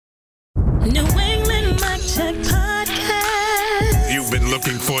New England Mic Check Podcast. You've been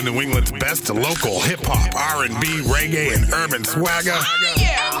looking for New England's best local hip-hop, R&B, reggae, and urban swagger? Oh,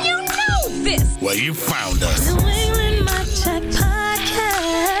 yeah, you know this. Well, you found us. New England Mic Check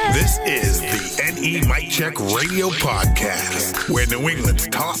Podcast. This is the NE Mic Check Radio Podcast, where New England's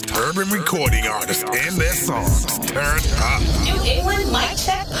top urban recording artists and their songs turn up. New England Mic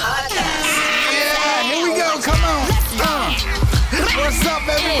Check Podcast. Yeah, here we go. Come on. What's up,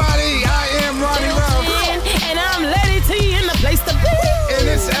 everybody? I am Ronnie Ralph. And I'm Lady T in the place to be. And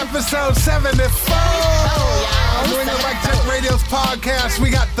it's episode 74. New England Mic Check Radio's podcast. We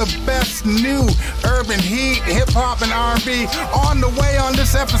got the best new urban heat, hip-hop, and R&B on the way on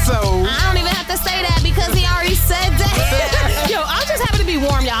this episode. I don't even have to say that because he already said that. Yo, I'm just happy to be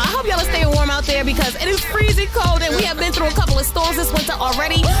warm, y'all. I hope y'all are staying warm out there because it is freezing cold and we have been through a couple of storms this winter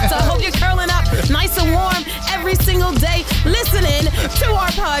already. So I hope you're curling up nice and warm every single day listening to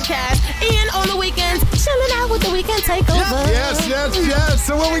our podcast and on the weekends chilling out with the weekend takeover. Yes.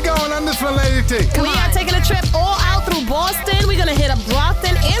 So where we going on this one, Lady T? We are taking a trip all out through Boston. We're going to hit up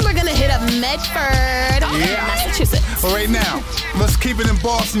Brockton and we're going to hit up Medford, Massachusetts. Well, right now, let's keep it in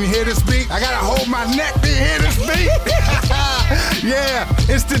Boston. You hear this beat? I gotta hold my neck to hear this beat. Yeah,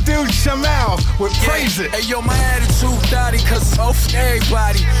 it's the dude Shamel with Praise It. Hey, yo, my attitude thotty, cause it's off for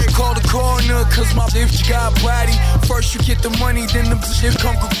everybody. Call the coroner, cause my bitch got body. First you get the money, then the shit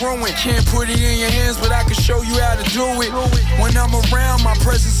come congruent. Can't put it in your hands, but I can show you how to do it. When I'm around, my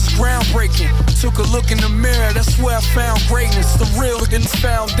presence is groundbreaking. Took a look in the mirror, that's where I found greatness. The real in the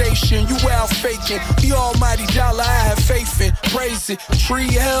foundation, you out faking. The almighty dollar I have faith in. Praise it.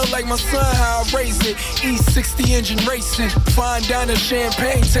 Tree held like my son, how I raised it. E60 engine racing. Fine dining,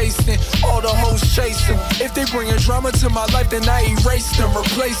 champagne tasting. All the hoes chasing. If they bring a drama to my life, then I erase them,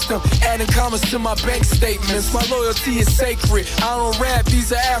 replace them. Adding commas to my bank statements. My loyalty is sacred. I don't rap,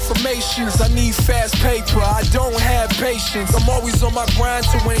 these are affirmations. I need fast paper, I don't have patience. I'm always on my grind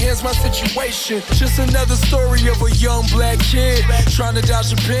to enhance my situation. Just another story of a young black kid trying to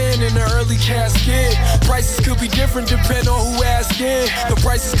dodge a pin in the early casket. Prices could be different depending on who asking. The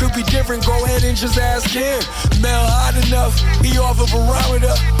prices could be different, go ahead and just ask him. Mel hot enough, he off a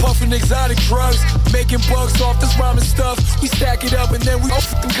barometer. Puffing exotic drugs, making bucks off this rhyming stuff. We stack it up and then we off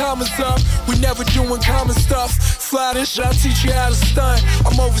them comments up. We never doing common stuff. Fly this shit, I'll teach you how to stunt.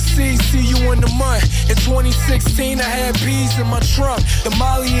 I'm overseas, see you in the month. In 2016, I had bees in my trunk. The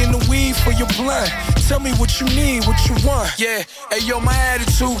molly and the weed for your blunt. Tell me what you need, what you want. Yeah, hey yo, my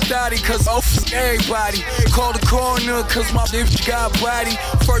attitude thotty, cause off for everybody. Call the coroner, cause my bitch got body.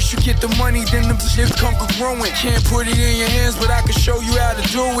 First you get the money, then the shit come congruent. Can't put it in your hands, but I can show you how to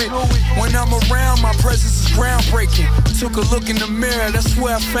do it. When I'm around, my presence is groundbreaking. Took a look in the mirror, that's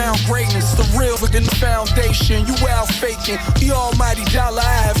where I found greatness. The real in the foundation, you out faking. The almighty dollar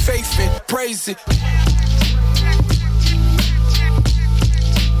I have faith in. Praise it.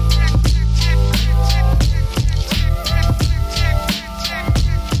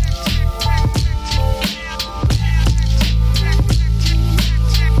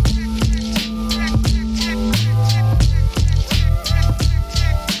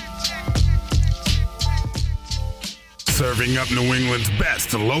 Serving up New England's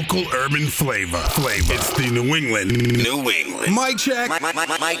best local urban flavor. It's the New England Mic Check.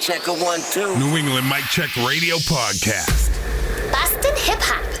 Mic check a 1, 2. New England Mic Check Radio Podcast. Boston Hip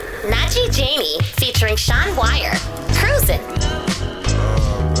Hop. Najee Jamie featuring Sean Wire. Cruisin'.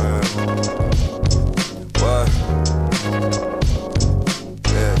 What?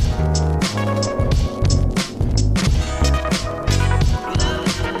 Yeah.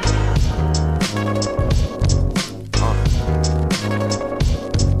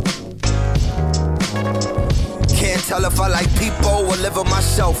 Tell if I like people or live with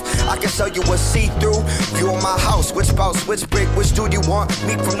myself. I can sell you a see-through view of my house. Which spouse, which brick, which dude you want?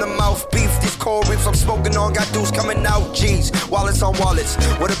 Meat from the mouth, beef, these cold reefs I'm smoking on. Got dudes coming out, G's, wallets on wallets.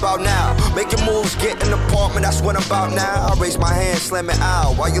 What about now? Making moves, get an apartment, that's what I'm about now. I raise my hand, slam it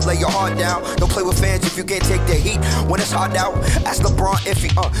out while you lay your heart down. Don't play with fans if you can't take the heat when it's hard out. Ask LeBron if he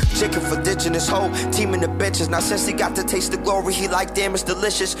chicken for ditching his whole team in the benches. Now since he got to taste the glory, he like damn it's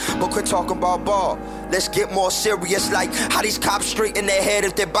delicious. But quit talking about ball. Let's get more serious. Like how these cops straighten their head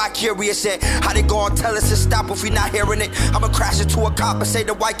if they're bi-curious, and how they gon' tell us to stop if we not hearing it. I'ma crash into a cop and say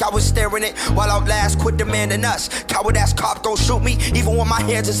the white guy was staring it while Outlast quit demanding us. Coward ass cop don't shoot me even when my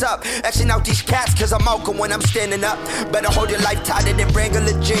hands is up. Xing out these cats cause I'm Malcolm when I'm standing up. Better hold your life tighter than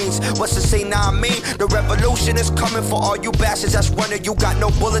regular jeans. What's to say now I mean? The revolution is coming for all you bastards that's running. You got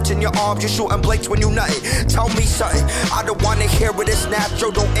no bullets in your arms, you shooting blanks when you nuttin'. Tell me something, I don't wanna hear it, it's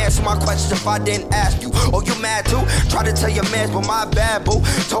natural. Don't answer my question if I didn't ask. you. Oh, you mad too? Try to tell your mans, but my bad, boo.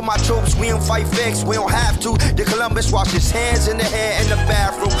 Told my troops we don't fight fix, we don't have to. Did Columbus wash his hands in the hair in the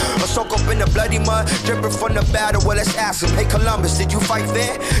bathroom? Or soak up in the bloody mud, dripping from the battle? Well, let's ask him. Hey, Columbus, did you fight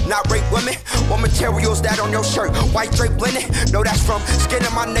fair? Not rape women? What material's that on your shirt? White drape linen? No, that's from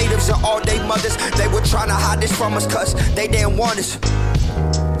skinning my natives and all day mothers. They were trying to hide this from us, cause they didn't want us.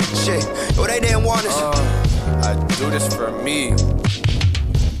 Shit, yo, they didn't want us. I do this for me.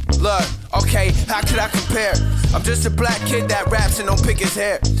 Look, okay, how could I compare? I'm just a black kid that raps and don't pick his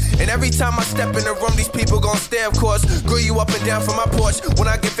hair. And every time I step in the room, these people gon' stare, of course. Grill you up and down from my porch. When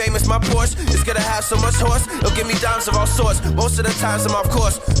I get famous, my Porsche is gonna have so much horse. It'll give me dimes of all sorts. Most of the times I'm off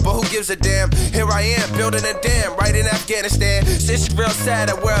course, but who gives a damn? Here I am, building a dam right in Afghanistan. Shit's real sad,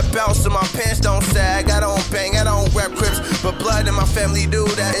 I wear a belt so my pants don't sag. I don't bang, I don't rap Crips, but blood in my family do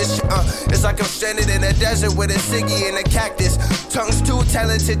that. It's like I'm stranded in a desert with a ciggy and a cactus. Tongue's too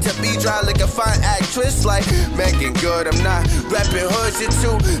talented to be dry like a fine actress. Like, man, get good, I'm not rapping hoods. You're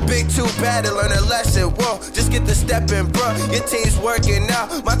too big, too bad to learn a lesson. Whoa, just get the step in, bruh. Your team's working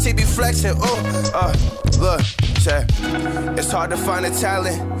out, my team be flexing. Look, check. It's hard to find a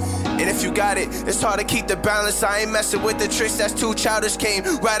talent, and if you got it, it's hard to keep the balance. I ain't messing with the tricks, that's too childish. Came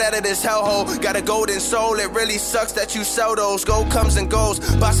right out of this hellhole, got a golden soul. It really sucks that you sell those. Gold comes and goes,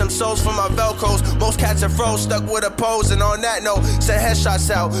 buy some souls for my Velcros. Most cats are froze, stuck with a pose. And on that note, send headshots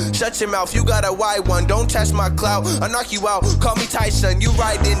out. Shut your mouth, you got a wide one. Don't test my clout, I'll knock you out. Call me Tyson, you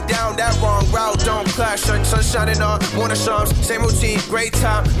riding down that wrong route. Don't clash, sun shining on, Warner Shams. Same routine, great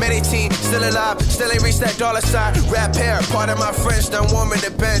time, man 18, still alive. Still ain't reached that dollar sign. Rap hair, part of my friends done warming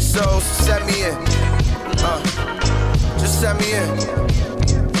the bench, so set me in. Just set me in.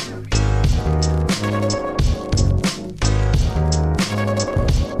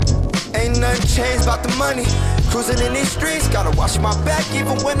 Ain't nothing changed about the money. Cruising in these streets, gotta watch my back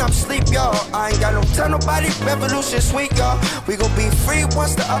even when I'm asleep, y'all. I ain't got no time, nobody, revolution sweet, y'all. We gon' be free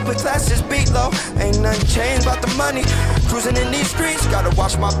once the upper classes beat low. Ain't nothing changed about the money. Cruising in these streets, gotta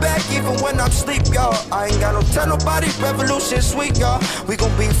watch my back even when I'm asleep, y'all. I ain't got no time, nobody, revolution sweet, y'all. We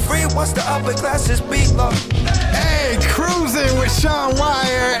gon' be free once the upper classes beat low. Hey, cruising with Sean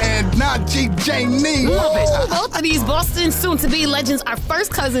Wire and Najee J. Nee. Love it. Both of these Boston soon-to-be legends are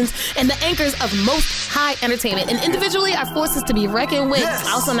first cousins and the anchors of Most High Entertainment, and individually are forces to be reckoned with. Yes.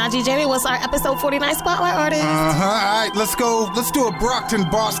 Also, Najee J. Nee was our episode 49 Spotlight artist. All right, let's go. Let's do a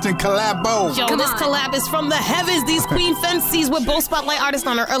Brockton-Boston collabo. Yo, this collab is from the heavens. These Queen Fences were both Spotlight artists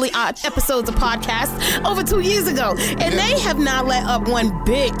on our early episodes of podcasts over 2 years ago, and they have not let up one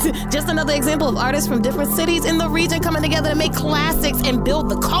bit. Just another example of artists from different cities in the region coming together to make classics and build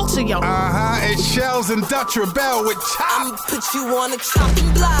the culture, yo. It's Shells and Dutch Rebel with Chop. I'ma put you on a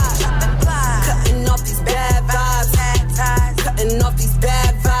chopping block. Cutting off these bad vibes. Cutting off these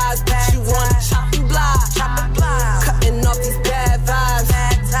bad vibes. Put you on a chopping block. Cutting off these bad vibes.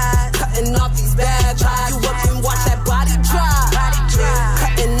 Cutting off these bad vibes. You up and watch that body drop.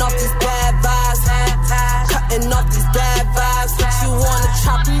 Cutting off these bad vibes. Cutting off these bad vibes. Put you on a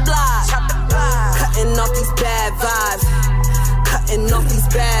chopping block. Cutting off these bad vibes. Cutting off these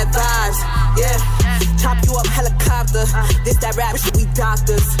bad vibes. Yeah. Chop you up helicopter. This that rap shit, we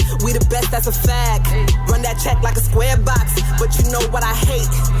doctors. We the best, that's a fact. Run that check like a square box. But you know what I hate?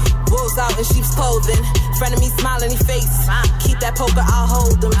 Wolves out in sheep's clothing. Friend of me smiling in face. Keep that poker, I'll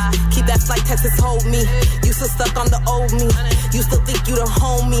hold them. Keep that flight Texas, hold me. You still stuck on the old me. You still think you the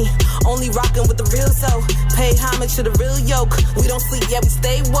homie. Only rocking with the real self. Pay homage to the real yoke. We don't sleep, yeah, we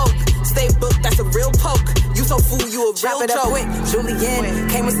stay woke. Stay booked, that's a real poke. You so fool, you a real joke. Wrap it up quick, Julian.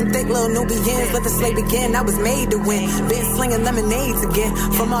 Came with some thick little Nubians. Let the slave begin, I was made to win. Been slinging lemonades again.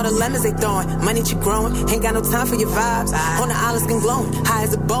 From all the lemons they throwing. Money you growing, ain't got no time for your vibes. On the island skin glowing, high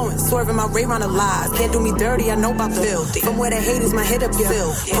as a Boeing. Swerving my Ray round the lies. Can't do me dirty, I know about the filthy. From where the haters, my hit up your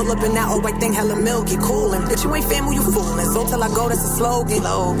filthy. Pull up in that old white thing, hella milky, coolin'. Bitch, you ain't fam who you foolin'. So till I go, that's a slogan.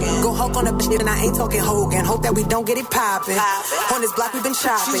 Go Hulk on the bitch, and I ain't talking Hogan. Hope that we don't get it poppin'. On this block, we been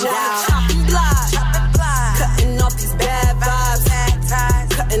chopping. Chopping block. Cutting off these bad vibes.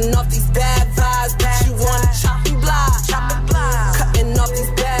 Cutting off these bad vibes. Bitch, you want a chopping block. Cutting off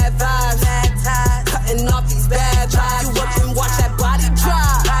these bad vibes. Cutting off these bad vibes. You up and watch that body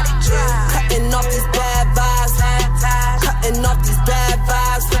drop. Cutting off these bad vibes. Cutting off these bad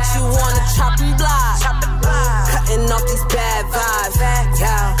vibes. But you want a chopping block. Cutting off these bad vibes.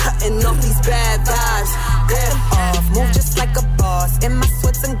 Yeah. Cutting off these bad vibes. Off, move just like a boss. In my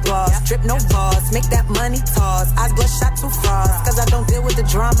sweats and gloss, drip no balls. Make that money toss. Eyes bloodshot too frost. Cause I don't deal with the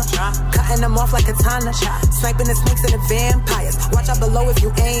drama. Cutting them off like a katana. Sniping the snakes and the vampires. Watch out below if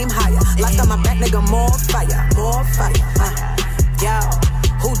you aim higher. Locked on my back, nigga, more fire. More fire. Yo.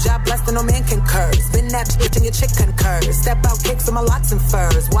 Who job blessed and no man can curse. Spin that bitch and your chick concurs. Step out kicks on my locks and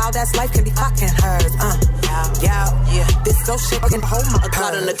furs. Wild ass life can be fucking hers. Yeah. This so shit can hold my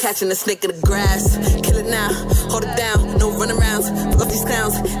caught on the catching the snake in the grass. Kill it now, hold it down. No runarounds. Fuck these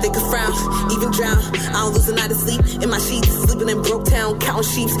clowns, they can frown, even drown. I don't lose a night of sleep in my sheets. Sleeping in broke town, counting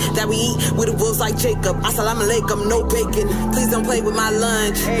sheeps that we eat with the wolves like Jacob. Assalamu alaikum, no bacon. Please don't play with my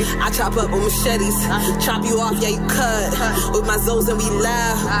lunch. I chop up with machetes. Chop you off, yeah, you cut. With my Zoes and we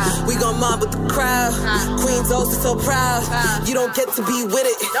loud. We gon' mob with the crowd. Queen's O's is so proud. You don't get to be with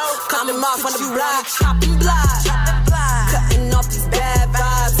it. Coming off on the block. Chopping block. Cutting off these bad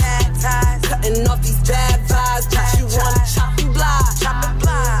vibes. Cutting off these bad vibes. But you wanna chopping block.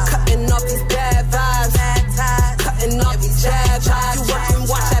 Cutting off these bad vibes. Cutting off these bad vibes. You work and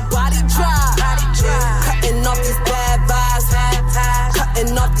watch that body drop. Cutting off these bad vibes.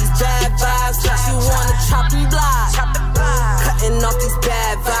 Cutting off these bad vibes. But you wanna chopping block. Cutting off these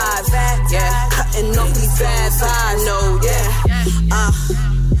bad vibes. Yeah. Cutting off these bad vibes. No, yeah.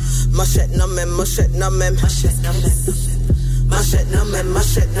 My shit numbin', my shit numbin', my shit numbin'. My shit numbin', my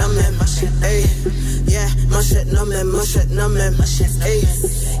shit numbin', my shit, ayy. Yeah, my shit numbin', my shit numbin', my shit, ayy.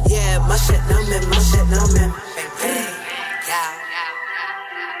 Yeah, my shit numbin', my shit numbin'.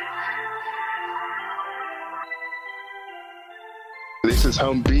 This is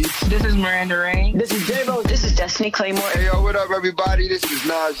Home Beats. This is Miranda Rain. This is J-Bo. This is Destiny Claymore. Hey, yo, what up, everybody? This is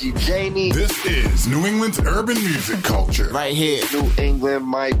Najee Janey. This is New England's urban music culture. Right here. New England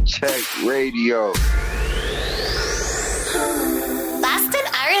Mic Check Radio. Boston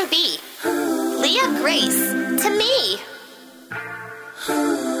R&B. Leah Grace. To me.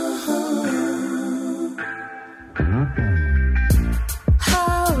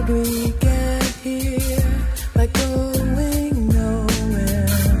 How do we get here? By going nowhere.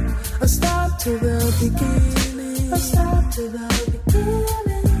 A stop to the beginning. A stop to the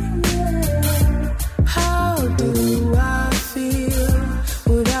beginning. Yeah. How do I feel?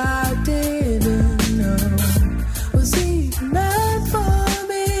 What I didn't know was even meant for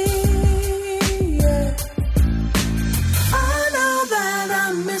me. Yeah. I know that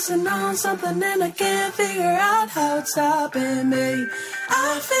I'm missing on something and I can't figure out how it's stopping me.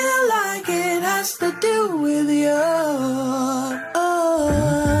 I feel like it has to do with you.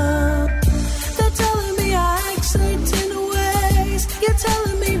 They're telling me I act certain ways. You're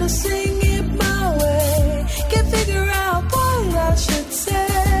telling me to sing it my way. Can't figure out what I should say.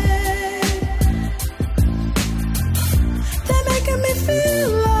 They're making me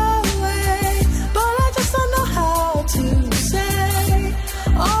feel that way, but I just don't know how to say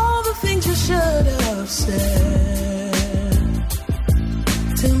all the things you should have said.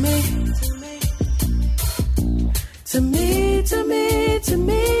 To me,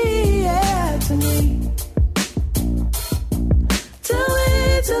 yeah, to me.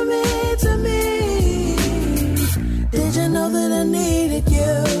 Did you know that I needed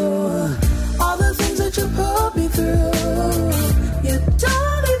you? All the things that you put me through. You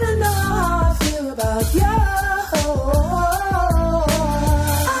don't even know how I feel about you.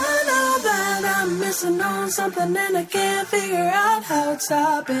 I know that I'm missing on something and I can't figure out how it's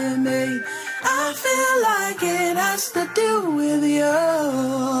stopping me. I feel like it has to do with you.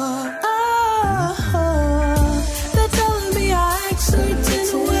 They're telling me I act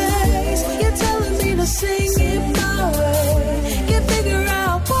certain ways. You're telling me to sing it my way. Can't figure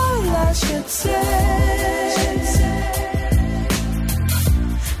out what I should say.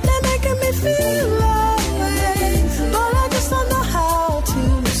 They're making me feel that way, but I just don't know how to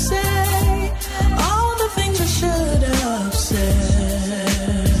say all the things I should have said.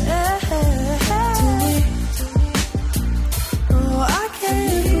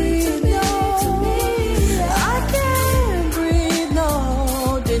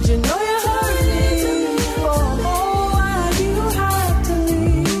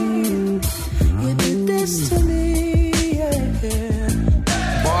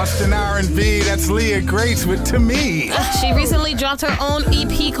 That's Leah Grace with To Me. She recently dropped her own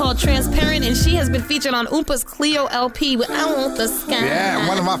EP called Transparent, and she has been featured on Oompa's Clio LP with I Want the Sky. Yeah,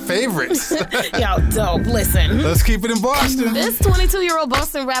 one of my favorites. Yo, dope. Listen. Let's keep it in Boston. This 22-year-old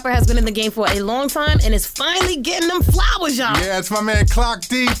Boston rapper has been in the game for a long time and is finally getting them flowers, y'all. Yeah, it's my man Clock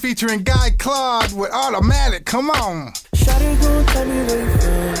D featuring Guy Claude with Automatic. Come on. Shawty gon' tell me where you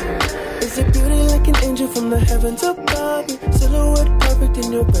from. Is your beauty like an angel from the heavens above? Silhouette perfect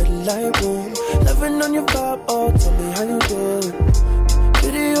in your red light room. Loving on your vibe, oh, tell me how you do.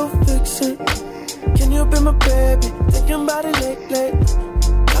 Video fixin', can you be my baby? Thinking about it lately,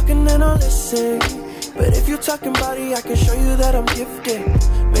 talking and I'll listen. But if you talking about it, I can show you that I'm gifted.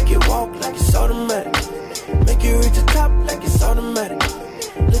 Make it walk like it's automatic. Make you reach the top like it's automatic.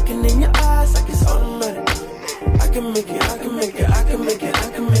 Looking in your eyes like it's automatic. I can make it, I can make it, I can make it, I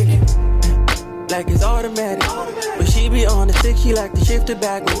can make it. Like it's automatic. But she be on the stick, she like to shift it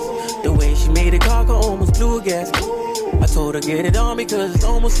backwards. The way she made it cock, I almost blew a gasket. I told her get it on me cause it's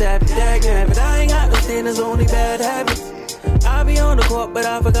almost savage. Dag, but I ain't got no sin, there's only bad habits. I be on the court, but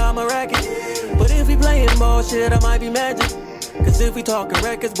I forgot my racket. But if we playing ball shit, I might be magic. Cause if we talking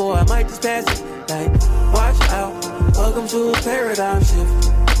records, boy, I might just pass it. Like, watch out, welcome to a paradigm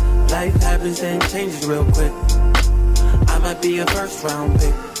shift. Life happens and changes real quick. I might be a first round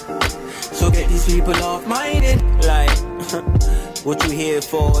pick. So get these people off my dick. Like, what you here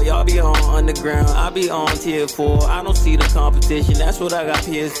for? Y'all be on underground, I be on tier 4. I don't see the competition, that's what I got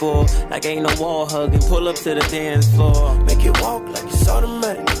peers for. Like ain't no wall hugging, pull up to the dance floor. Make it walk like it's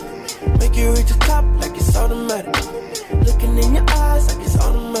automatic. Make you reach the top like it's automatic. Looking in your eyes like it's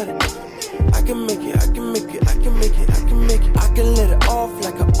automatic. I can make it, I can make it, I can make it, I can make it. I can let it off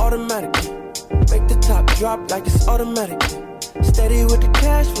like an automatic. Make the top drop like it's automatic. Steady with the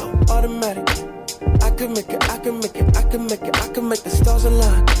cash flow, automatic. I can make it, I can make it, I can make it, I can make the stars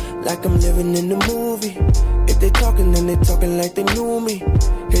align. Like I'm living in the movie. If they talking, then they talking like they knew me.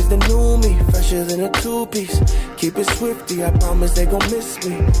 Here's the new me, fresher than a two-piece. Keep it swifty, I promise they gon' miss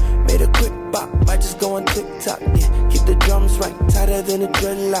me. Made a quick bop, might just go on TikTok, yeah. Keep the drums right, tighter than a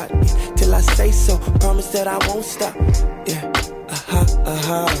dreadlock, yeah. Till I say so, promise that I won't stop, yeah.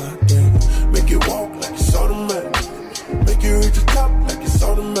 Yeah. Make it walk like it's automatic. Make you reach the top like it's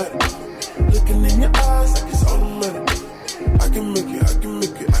automatic. Looking in your eyes like it's automatic. I can make it, I can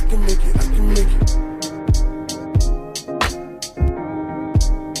make it, I can make it, I can make it.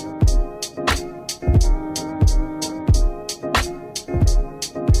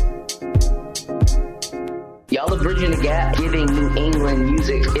 Y'all are bridging the gap, giving New England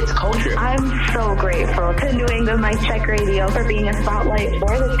music its culture. I'm so grateful to New England Mic Check Radio for being a spotlight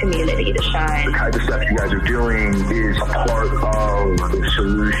for this community to shine. The type of stuff you guys are doing is a part of the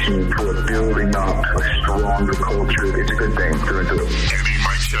solution for building up a stronger culture. It's a good thing through and through. NE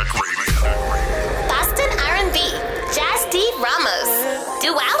Mic Check Radio. Boston R&B, Jazz D. Ramos,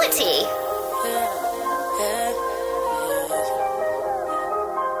 Duality.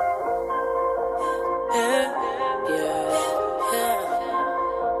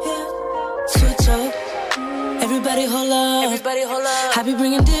 Switch up, everybody hold up. I be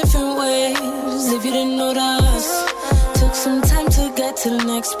bringing different ways. If you didn't notice, took some time to get to the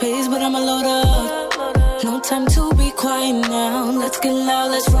next page, but I'ma load up. No time to be quiet now. Let's get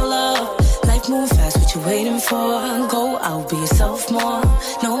loud, let's roll up. Life move fast, what you waiting for? Go out, be yourself more.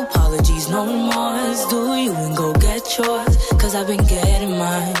 No apologies, no remorse. Do you and go get yours? Cause I've been getting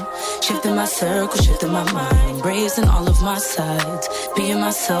mine. Shifting my circle, shifting my mind. Embracing all of my sides. Being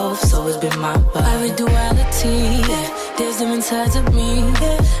myself, it's always been my vibe. I read duality, yeah. There's different sides of me,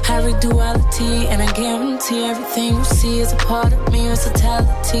 yeah. I read duality, and I guarantee everything you see is a part of me, it's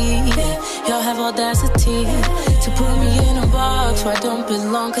totality, yeah. Y'all have audacity to put me in a box where I don't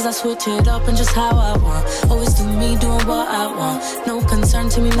belong. Cause I switch it up and just how I want. Always do me, doing what I want. No concern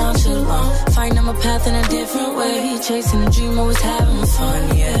to me, nonchalant. Finding my path in a different way. Chasing a dream, always having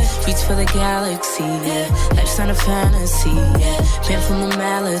fun, yeah. Reach for the galaxy, yeah. Life's not a fantasy, yeah. Been from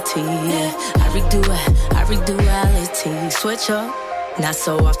normality, yeah. I read duality. Switch up. Not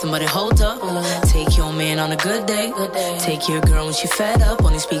so often, but it holds up. Take your man on a good day. Take your girl when she fed up.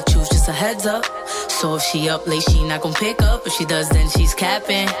 Only speak truth, just a heads up. So if she up late, she not gon' pick up. If she does, then she's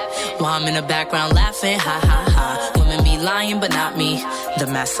capping. While I'm in the background laughing, ha ha ha. Women be lying, but not me. The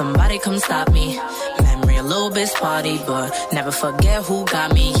mask, somebody come stop me. Memory a little bit spotty, but never forget who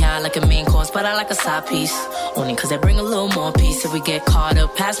got me. Yeah, I like a main course, but I like a side piece. Only cause they bring a little more peace. If we get caught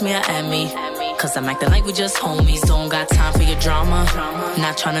up, pass me or at me. Cause I'm acting like we just homies. Don't got time for your drama.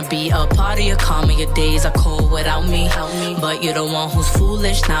 Not tryna be a part of your karma. Your days are cold without me. But you're the one who's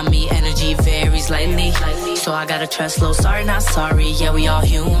foolish, not me. Energy varies lightly. So I gotta trust slow, sorry, not sorry. Yeah, we all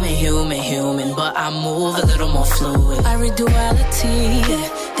human. But I move a little more fluid. I read duality,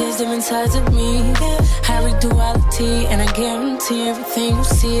 yeah. There's different sides of me, yeah. I read duality, and I guarantee everything you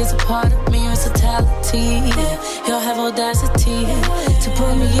see is a part of me, it's totality, yeah. Y'all have audacity to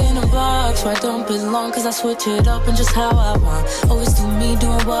put me in a box where I don't belong. Cause I switch it up and just how I want. Always do me,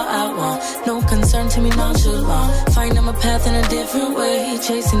 doing what I want. No concern to me, nonchalant. Finding my path in a different way.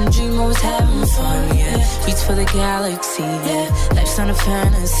 Chasing a dream, always having fun, yeah. Reach for the galaxy, yeah. Life's not a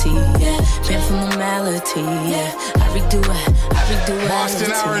fantasy, yeah. Been from normality, yeah. I read duality.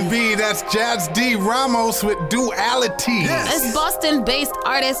 Boston R&B, that's Jazz D. Ramos with Duality. Let's Boston-based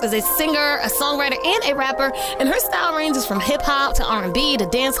artist, is a singer, a songwriter, and a rapper, and her style ranges from hip-hop to R&B to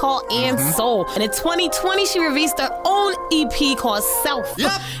dancehall and soul. And in 2020, she released her own EP called Self,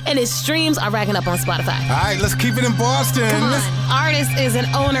 and its streams are racking up on Spotify. All right, let's keep it in Boston. Come on. Artist is an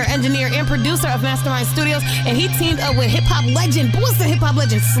owner, engineer, and producer of Mastermind Studios, and he teamed up with hip-hop legend, Boston hip-hop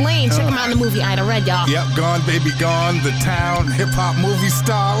legend Slain. Check him out in the movie Ida Red, y'all. Yep, Gone Baby Gone, the town hip-hop movie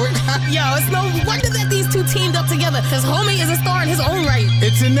star. Yo, it's no wonder that these two teamed up together, because homie is a star in his own right.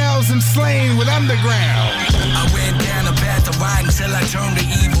 It's Nels and Slain with Underground. I went down a path of ride until I turned to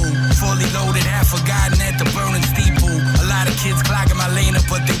evil. Fully loaded, half forgotten at the burning steeple. A lot of kids clogging my lane up,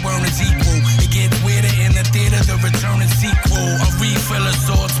 but they weren't as equal. It gets weirder in the theater, the returning sequel. A refill of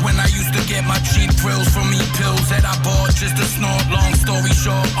sorts when I used to get my cheap thrills from e-pills that I bought just to snort. Long story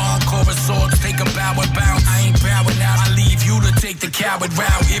short, encore of sorts. Take a bow and bounce. I ain't bowing out. I leave you to take the coward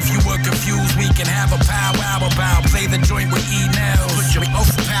route. If you were confused, we can have a powwow about. Play the joint with E-Nails. Put your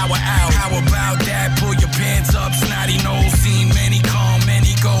power out. How about that? Pull your pants up, snotty nose. Seen many come,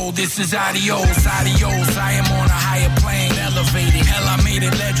 many go. This is adios, adios. I am on a higher plane, elevated. Hell, I made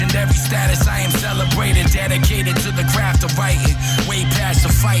it legendary status. I am celebrated, dedicated to the craft of writing. Way past the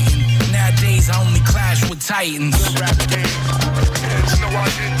fighting. Nowadays, I only clash with titans. Good rap game. You know I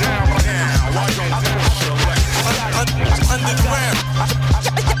get down right now. I don't underground.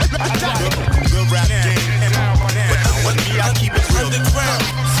 Good rap game. But me, I keep it real. Underground.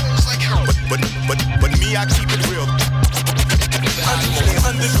 But me, I keep it real.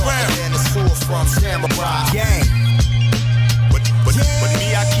 Underground. And the source from Samurai. Gang. But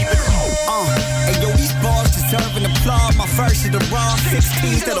me, I keep it real. Hey yo, these bars deserve an applaud. My verse is the raw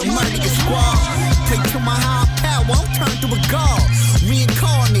 16s that'll murder your squad. Take to my high power, I'm turned to a god.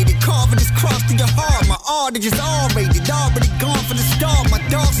 Reincarnated, carving this cross to your heart. My art is just R-rated, already gone from the start. My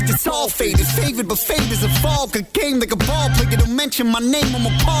dogs are just all faded, favored but favors evolved. A game like a ball player, don't mention my name on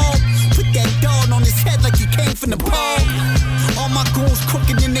my palm. Put that dog on his head like he came from the palm. All my goons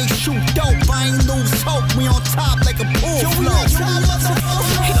crooked and they shoot dope. I ain't lose hope, we on top like a pool float.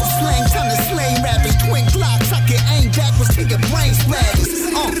 Hit a slang, time to slay rappers. Twin clocks, I can aim backwards till your brain splatters.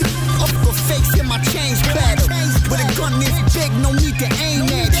 Up for fakes in my chains clatter. With a gun this big, no need to aim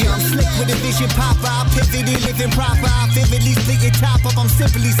at you. I'm slick with a vision popper, I pivot and living proper. I vividly split your top up, I'm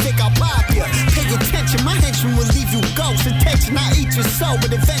simply sick, I'll pop ya. Pay attention, my henchman will leave you ghost. Attention, I eat your soul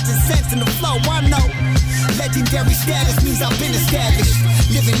with adventure sense in the flow, I know. Legendary status means I've been established.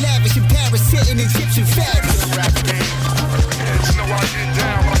 Living lavish in Paris, sitting in Egyptian fabric. Rap game. You know I get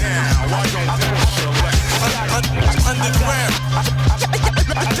down right now. I don't underground.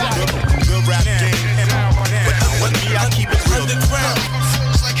 Good rap game. But me, I keep it real. Underground.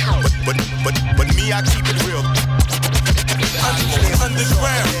 But me, I keep it real.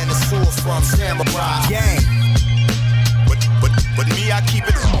 Underground. And the source from Samurai. Gang. But me, I keep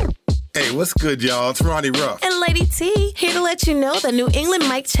it real. Hey, what's good, y'all? It's Ronnie Ruff. And Lady T, here to let you know the New England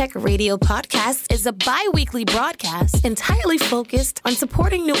Mic Check Radio podcast is a bi-weekly broadcast entirely focused on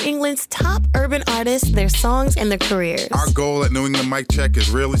supporting New England's top urban artists, their songs, and their careers. Our goal at New England Mic Check is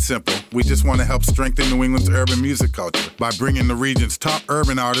really simple. We just want to help strengthen New England's urban music culture by bringing the region's top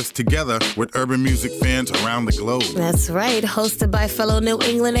urban artists together with urban music fans around the globe. That's right. Hosted by fellow New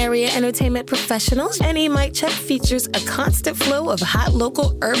England area entertainment professionals, NE Mic Check features a constant flow of hot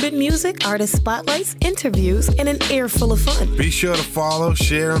local urban music, artist spotlights, interviews, and an air full of fun. Be sure to follow,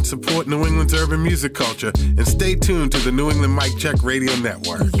 share, and support New England's urban music culture, and stay tuned to the New England Mic Check Radio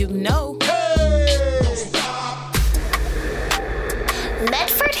Network. You know.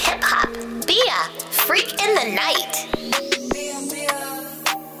 Medford Hip Hop, Bia, Freak in the Night.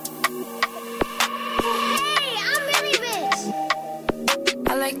 Hey, I'm really rich.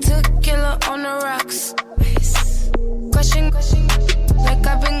 I like tequila on the rocks. Question, like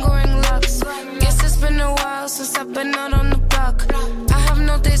I've been going locks. Guess it's been a while since I've been out on the block. I have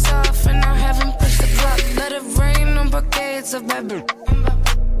no days off and I haven't pushed the clock. Let it rain on brigades of baby.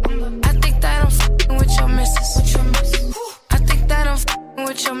 I think that I'm f***ing with your missus. I think that I'm f***ing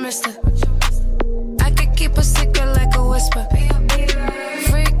with your mister. I could keep a secret like a whisper.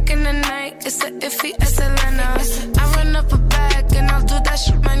 Freak in the night, it's a iffy, it's Atlanta. I run up a bag and I'll do that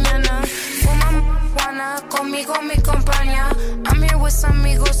shit mañana. Fuma conmigo mi compañía. I'm here with some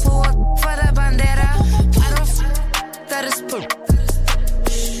amigos who are for the bandera. I don't f*** that is poop.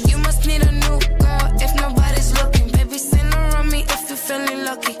 You must need a new girl if nobody's looking. Baby, send her on me if you're feeling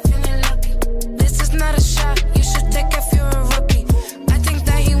lucky. This is not a shot, you should take if you're a rookie. I think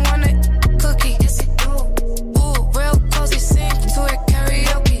that he wanted,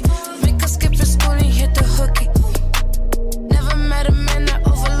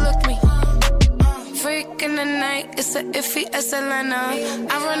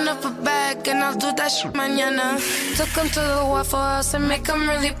 run up a bag and I'll do that shit mañana. Took him to the Waffle House and make him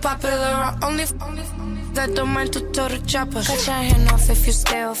really popular. I only that don't mind to throw the chopper. Cut your hand off if you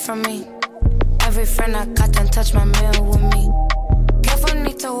steal from me. Every friend I got done touch my meal with me. Careful,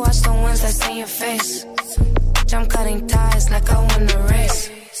 need to watch the ones that's in your face. I'm cutting ties like I won the race.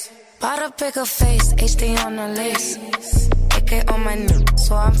 Bought a bigger face, HD on the lace. AK on my knee,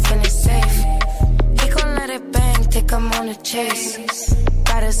 so I'm feeling safe. He gon' let it bang, take him on the chase.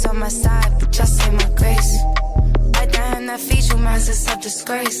 God is on my side, but just say my grace. Right down that feet, you man's is a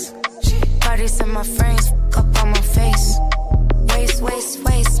disgrace. Parties in my frames, fuck up on my face. Waste, waste,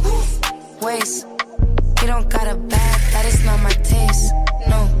 waste, waste. You don't got a bag, that is not my taste,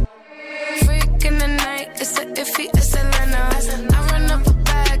 no. Freak in the night, it's a iffy, it's a Lena. I run up a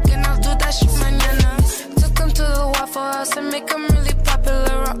bag and I'll do that shit mañana. Took him to the Waffle House and make him really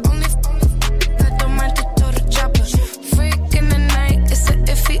popular. I only that don't mind to throw the chopper. Freak in the night, it's a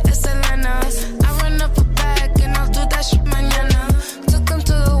iffy, it's a Lena. I run up a bag and I'll do that shit mañana. Took him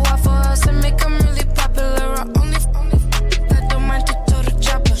to the Waffle House and make him really popular. I only that don't mind to throw the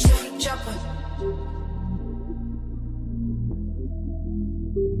chopper.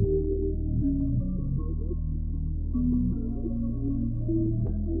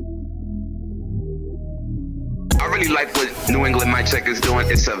 I really like what New England Mic Check is doing.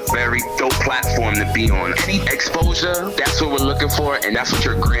 It's a very dope platform to be on. Any exposure, that's what we're looking for, and that's what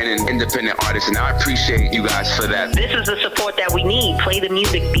you're granting independent artists, and I appreciate you guys for that. This is the support that we need. Play the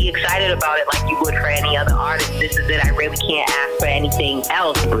music, be excited about it like you would for any other artist. This is it. I really can't ask for anything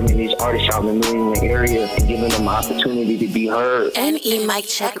else. Bringing these artists out in the New England area and giving them an opportunity to be heard. NE Mic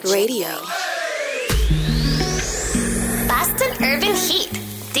Check Radio. Boston Urban Heat.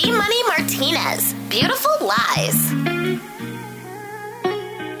 D-Money Martinez. Beautiful Lies.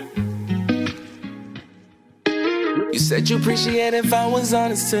 You said you appreciate if I was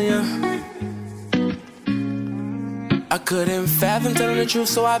honest to you. I couldn't fathom telling the truth,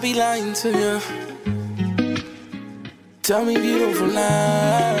 so I'd be lying to you. Tell me beautiful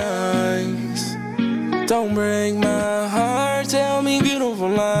lies. Don't break my heart. Tell me beautiful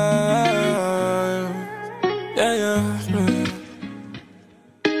lies. Yeah, yeah.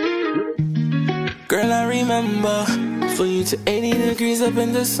 Girl, I remember for you to 80 degrees up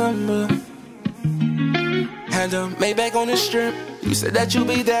in December. Had a Maybach on the strip. You said that you'd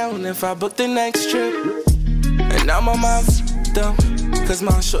be down if I booked the next trip. And now my mind f***ed up, cause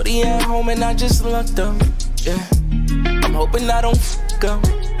my shorty at home and I just looked up. Yeah, I'm hoping I don't f*** up.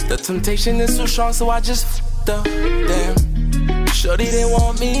 The temptation is too strong, so I just f***ed up. Damn, shorty didn't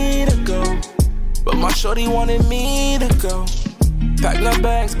want me to go, but my shorty wanted me to go. Packed my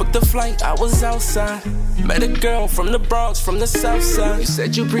bags, booked the flight, I was outside. Met a girl from the Bronx, from the south side. You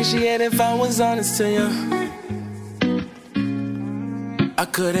said you appreciate if I was honest to you. I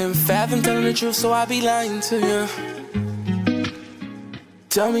couldn't fathom telling the truth, so I'd be lying to you.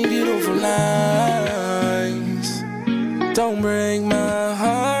 Tell me beautiful lies. Don't break my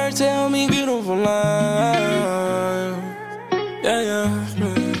heart. Tell me beautiful lies. Yeah, yeah.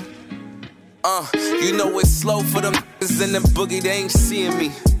 You know it's slow for them niggas in the boogie, they ain't seeing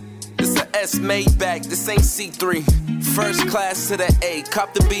me. This a S Maybach, this ain't C3. First class to the A,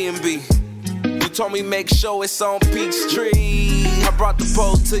 cop the B&B. You told me make sure it's on Peachtree. I brought the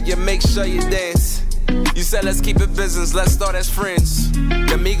pole to you, make sure you dance. You said let's keep it business, let's start as friends.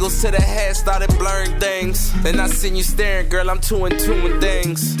 The Migos to the head started blurring things. Then I seen you staring, girl, I'm 2 and 2 in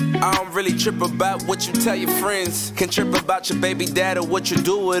things. I don't really trip about what you tell your friends. Can trip about your baby dad or what you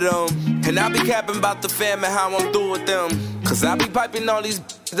do with them. And I be capping about the fam and how I'm through with them. Cause I be piping all these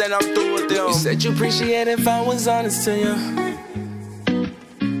then I'm through with them. You said you appreciate if I was honest to you.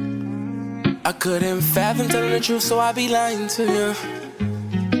 I couldn't fathom telling the truth, so I'd be lying to you.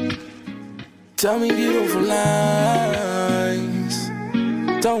 Tell me beautiful lies.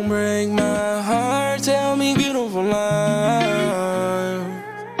 Don't break my heart. Tell me beautiful lies.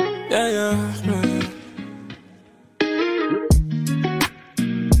 Yeah, yeah.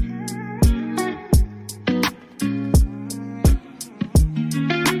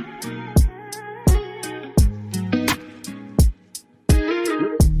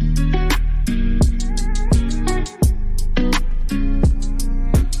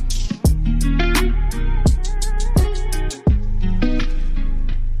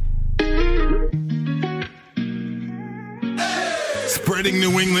 Spreading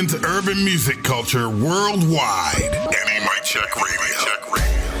New England's urban music culture worldwide. NE Mic Check Radio.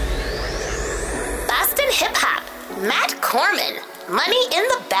 Boston Hip Hop. Matt Corman. Money in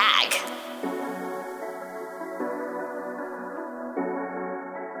the Bag.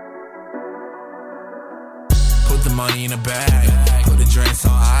 Put the money in a bag. Put the drinks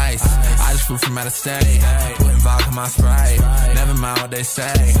on flew from out of state. Putting vodka in my Sprite. Never mind what they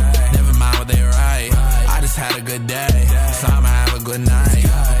say. Never mind what they write. I just had a good day, so I'ma have a good night.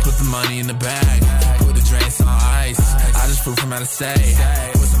 Put the money in the bag. Put the drinks on ice. I just flew from out of state.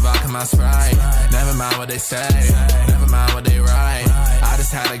 Put some vodka in my Sprite. Never mind what they say. Never mind what they write. I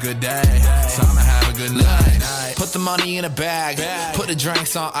just had a good day, so I'ma have a good night. Put the money in a bag. Put the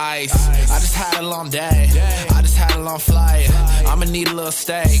drinks on ice. I just had a long day. I just had a long flight. I'ma need a little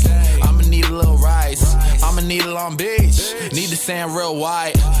steak. I'ma need a little rice. I'ma need a Long Beach. Need the sand real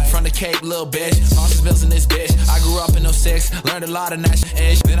white. From the Cape, little bitch. Austin's bills in this bitch. I grew up in 06. Learned a lot of national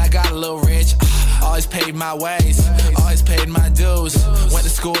ish. Then I got a little rich. Always paid my ways. Always paid my dues. Went to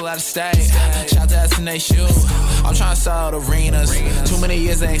school out of state. Shout to SNSU. I'm trying to sell out arenas. Too many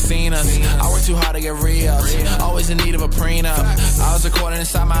years they ain't seen us. I work too hard to get re-ups. Always in need of a prenup. I was recording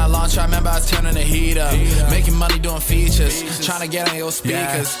inside my launch. I remember I was turning the heat up. Making money doing features. Trying to get on your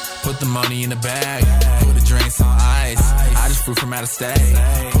speakers. Put the money in the bag. Put the drinks on ice. I just flew from out of state.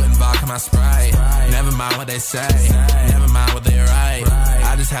 Putting vodka in my Sprite. Never mind what they say. Never mind what they write.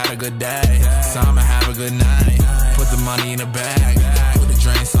 I just had a good day, so I'ma have a good night. Put the money in the bag. Put the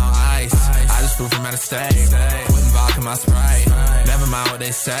drinks on ice. I just flew from out of state. Putting vodka in my Sprite. Never mind what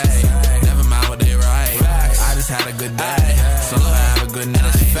they say. Never mind what they write. I just had a good day, so I'ma have a good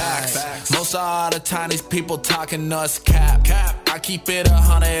night. Facts. Most all the time these people talking us cap. I keep it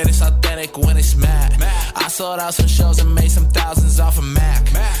 100, it's authentic when it's mad. I sold out some shows and made some thousands off of Mac.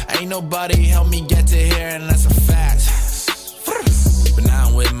 Ain't nobody help me get to here, and that's a fact. But now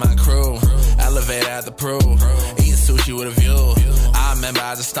I'm with my crew, elevator at the Peru, eating sushi with a view. I remember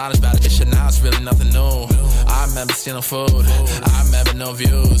I was astonished by this shit, now it's really nothing new. I remember stealing food, I remember no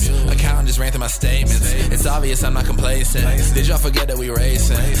views. Accountant just ran through my statements, it's obvious I'm not complacent. Did y'all forget that we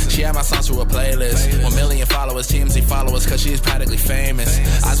racing? She had my songs through a playlist. 1 million followers, TMZ followers, cause she's practically famous.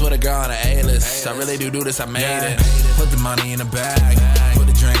 I was with a girl on the A-list, I really do this, I made it. Put the money in the bag, put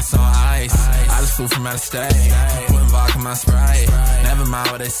the drinks on ice. I just flew from out of state, putting vodka in my Sprite. Never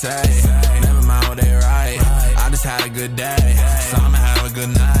mind what they say, never mind what they write. I just had a good day, so I'ma have a good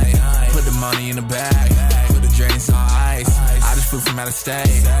night. Put the money in the bag, put the drinks on ice. I just flew from out of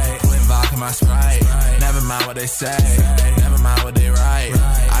state, putting vodka in my Sprite. Never mind what they say, never mind what they write.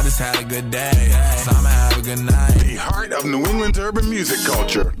 I just had a good day, so I'ma have a good night. The heart of New England's urban music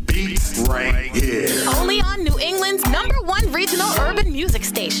culture beats right here. Only on New England's #1 regional urban music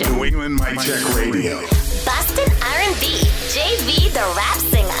station. New England Mic Check Radio. Boston R&B, JV the rap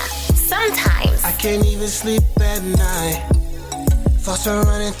singer. Sometimes I can't even sleep at night. Thoughts are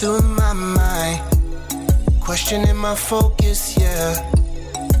running through my mind. Questioning my focus, yeah.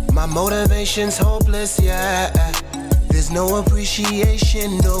 My motivation's hopeless, yeah. There's no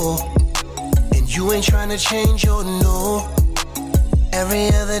appreciation, no. And you ain't trying to change, oh no. Every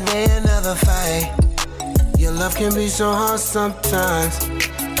other day another fight. Your love can be so hard sometimes.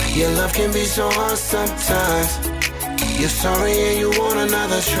 Your love can be so hard sometimes. You're sorry and you want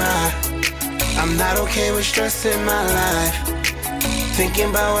another try. I'm not okay with stress in my life. Thinking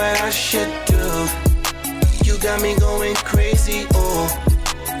about what I should do. You got me going crazy, oh.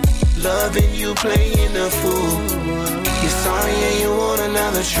 Loving you, playing the fool. You're sorry and you want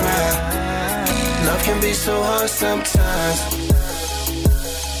another try. Love can be so hard sometimes.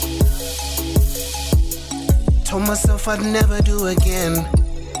 Told myself I'd never do again.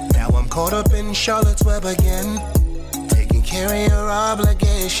 Now I'm caught up in Charlotte's Web again. Taking care of your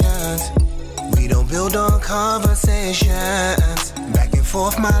obligations. We don't build on conversations. Back and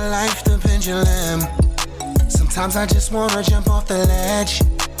forth, my life, the pendulum. Sometimes I just wanna jump off the ledge.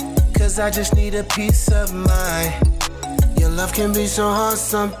 Cause I just need a peace of mind. Your love can be so hard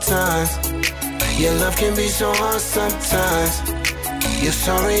sometimes. Your love can be so hard sometimes. You're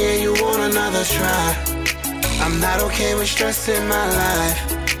sorry and you want another try. I'm not okay with stress in my life.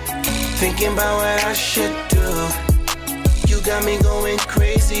 Thinking about what I should do. You got me going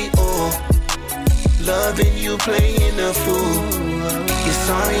crazy, oh. Loving you, playing the fool. You're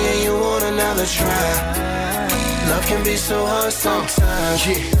sorry and you want another try. Love can be so hard sometimes.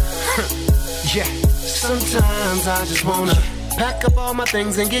 Yeah. Sometimes I just wanna pack up all my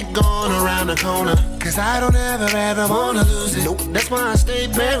things and get gone around the corner. Cause I don't ever wanna lose it. Nope. That's why I stay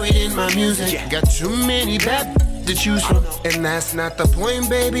buried in my music. Got too many bad to choose from. And that's not the point,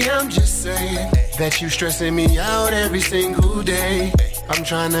 baby, I'm just saying that you stressing me out every single day. I'm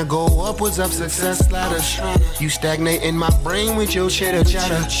trying to go upwards of success ladders. You stagnate in my brain with your chitter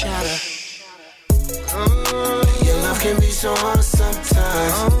chatter. Your love can be so hard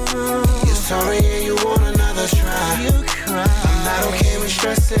sometimes. You're sorry and you want another try. I'm not okay with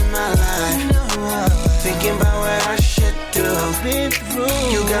stress in my life. Thinking about what I should do.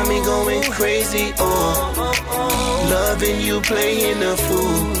 You got me going crazy, loving you, playing the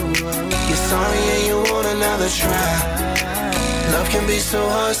fool. You're sorry and you want another try. Love can be so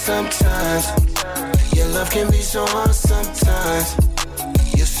hard sometimes. Your love can be so hard sometimes.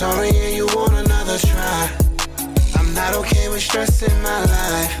 You're sorry and you want another try. I'm not okay with stress in my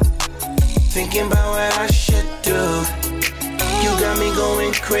life. Thinking about what I should do. You got me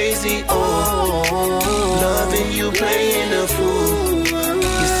going crazy, loving you, playing the fool.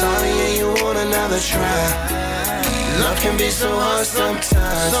 You're sorry and you want another try. Love can be so hard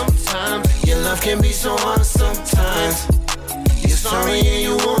sometimes. Your love can be so hard sometimes. You're sorry and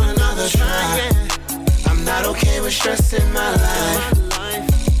you want another try. I'm not okay with stress in my life.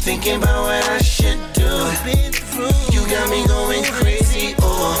 Thinking about what I should do. You got me going crazy,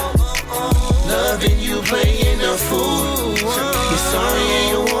 loving you, playing the fool. You're sorry and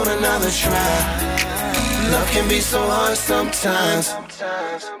you want another try. Love can be so hard sometimes.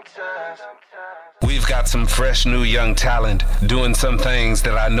 We've got some fresh new young talent doing some things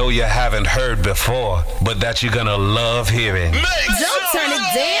that I know you haven't heard before, but that you're gonna love hearing. Don't turn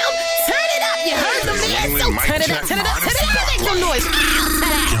it down, turn it up. You heard the man, so turn it up, turn it up, turn it up. Make some noise.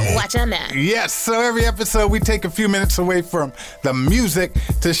 Watch out now. Yes, so every episode we take a few minutes away from the music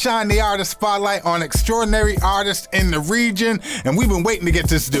to shine the artist spotlight on extraordinary artists in the region, and we've been waiting to get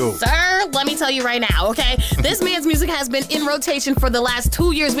this dude. Sir, let me tell you right now, okay? This man's music has been in rotation for the last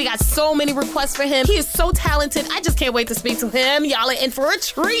 2 years. We got so many requests for him. He is so talented. I just can't wait to speak to him. Y'all are in for a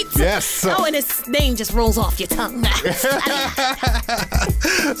treat. Yes. Oh, and his name just rolls off your tongue.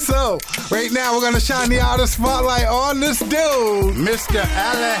 So, right now we're going to shine the artist spotlight on this dude, Mr.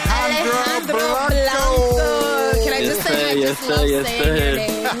 Alejandro Blanco. Can I just say, I just love saying your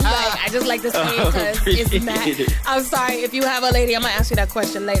name. Like, I just like to say it because it's Matt. I'm sorry, if you have a lady, I'm going to ask you that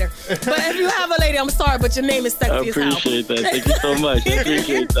question later. But if you have a lady, I'm sorry, but your name is sexy as hell. I appreciate that. Thank you so much. I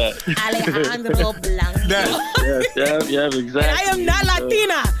appreciate that. Alejandro Blanco. Yes, exactly. And I am not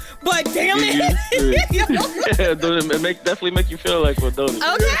Latina, but damn it. It definitely make you feel like one, don't it?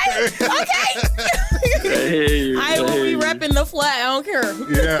 Okay. I hear you. I will be repping the flag. I don't care.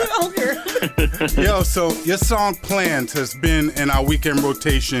 Yeah. I don't care. Yo, so your song Plans has been in our weekend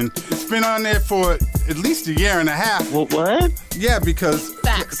rotation. It's been on there for at least a year and a half. What? Yeah, because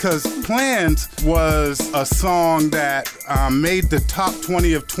Plans was a song that made the top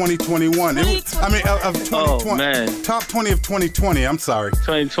 20 of 2021. Of 2020. Oh, man. Top 20 of 2020, I'm sorry.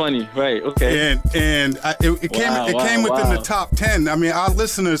 2020, right, okay. And it came within the top 10. I mean, our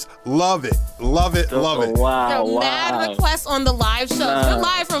listeners love it. Love it. Wow, mad requests on the live show. We're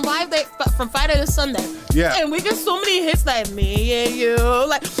live from Friday to Sunday. Yeah. And we get so many hits like Me and You.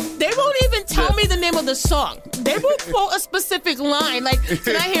 Like, they won't even tell me the name of the song. They will quote a specific line. Like,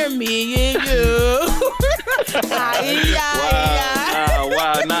 can I hear Me and You? Wow.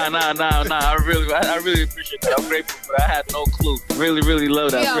 Nah. I really appreciate that. I'm grateful for that. I had no clue. Really, really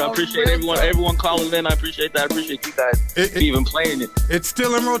love that. I appreciate everyone calling in. I appreciate that. I appreciate you guys even playing it. It's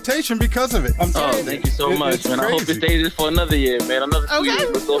still in rotation because of it. Thank you so much, man. I hope it stays for another year, man. Another 2 years.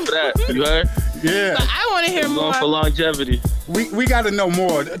 Let's go for that. You heard? Yeah. But I want to hear more. Going for longevity. We got to know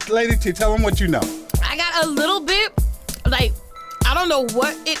more. Lady T, tell them what you know. I got a little bit, like, I don't know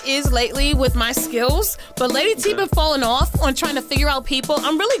what it is lately with my skills, but Lady T been falling off on trying to figure out people.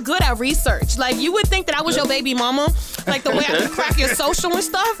 I'm really good at research. Like, you would think that I was your baby mama, like the way I can crack your social and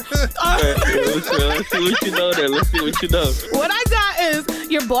stuff. Let's see what you know there. Let's see what you know. What I got is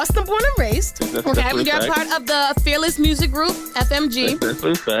you're Boston born and raised. Okay, you're part of the Fearless Music Group, FMG.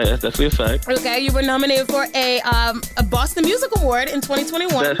 That's definitely a fact. Okay, you were nominated for a Boston Music Award in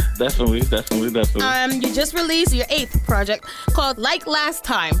 2021. Definitely. You just released your 8th project called Like Last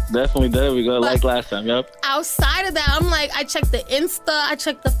Time. Definitely, there we go. Like Last Time, yep. Outside of that, I'm like, I checked the Insta, I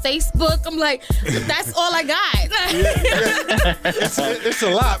checked the Facebook. I'm like, that's all I got. It's a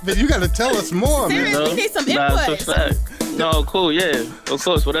lot, but you got to tell us more, man. Seriously, we need some input. It's a fact. No, cool, yeah. Of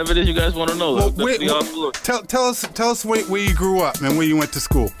course, whatever it is you guys want to know. Tell us where you grew up and where you went to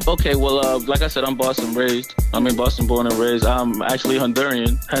school. Okay, well, like I said, I'm Boston raised. Boston born and raised. I'm actually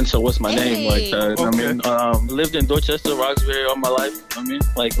Honduran, hence what's my name like that. Okay. Lived in Dorchester, Roxbury all my life.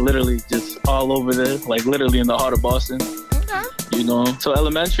 Like literally just all over there, like literally in the heart of Boston. Okay. You know, so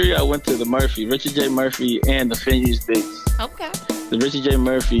elementary, I went to the Murphy, Richard J. Murphy, and the Phineas Bates. Okay. The Richard J.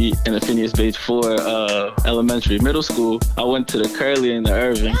 Murphy and the Phineas Bates for elementary. Middle school, I went to the Curley and the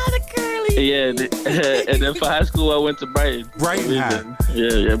Irving. The Curley. Yeah, and then for high school, I went to Brighton. Brighton High.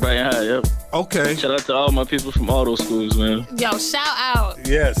 Yeah, Brighton High, yep. Okay. Shout out to all my people from all those schools, man. Yo, shout out.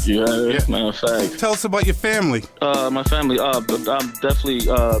 Yes. Yeah, matter of fact. Tell us about your family. My family, I'm definitely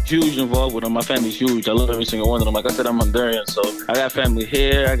huge involved with them. My family's huge. I love every single one of them. Like I said, I'm Honduran, so I got family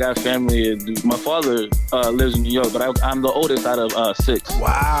here. I got family. My father lives in New York, but I'm the oldest out of 6.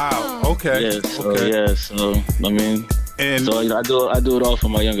 Wow. Okay. Yeah. So I mean. And so I do it all for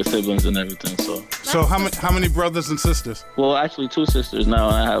my younger siblings and everything. So how many brothers and sisters? Well, actually 2 sisters now,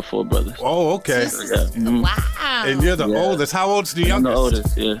 and I have 4 brothers. Oh, okay. Yeah. Mm-hmm. Wow. And you're the oldest. How old's the youngest? I'm the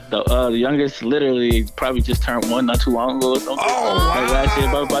oldest. Yeah. The youngest literally probably just turned 1 not too long ago or something. Oh, wow. Like last year,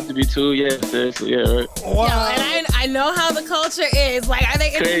 about to be 2. Yeah, seriously. Yeah, right. Wow. Yo, and I know how the culture is. Like, are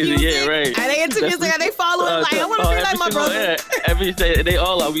they into Crazy, music? yeah, right. Are they into music? Are they following? Like, I want to be like my brother. Yeah, every day they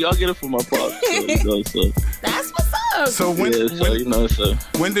all are. We all get it from our pops. So. That's what's up. So when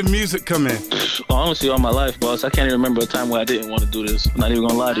did music come in? Honestly, all my life, boss. I can't even remember a time where I didn't want to do this. I'm not even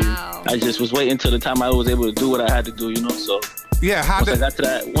gonna lie to you. I just was waiting till the time I was able to do what I had to do, you know. So yeah, once I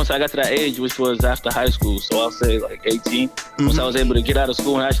got to that age, which was after high school, so I'll say like 18. Mm-hmm. Once I was able to get out of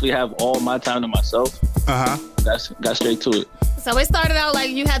school and actually have all my time to myself, got straight to it. So it started out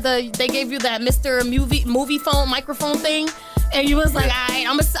like they gave you that Mr. movie phone microphone thing. And you was like, all right,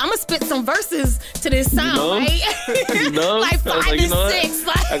 I'm gonna spit some verses to this sound, right? Like 5 and 6.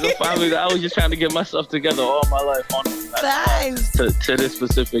 I was just trying to get myself together all my life to this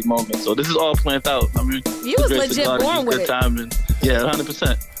specific moment. So this is all planned out. I mean, you was legit born with it. Timing. Yeah,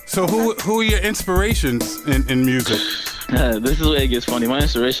 100%. So who are your inspirations in music? This is where it gets funny. My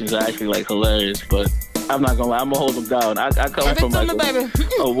inspirations are actually like hilarious, but I'm not gonna lie, I'm gonna hold them down. I come from like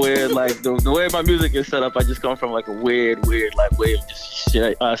a weird, like the way my music is set up. I just come from like a weird like way of just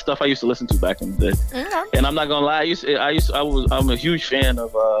shit, stuff I used to listen to back in the day. Mm-hmm. And I'm not gonna lie, I'm a huge fan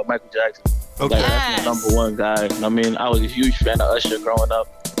of Michael Jackson. Okay, like, that's my number one guy. I mean, I was a huge fan of Usher growing up.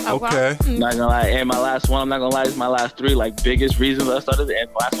 Okay. Not gonna lie, and my last one, I'm not gonna lie, is my last 3 like biggest reasons I started.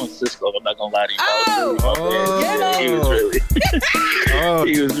 And my last one's Cisco. I'm not gonna lie to you.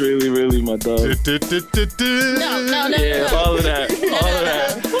 He was really my dog. No. Yeah, all of that.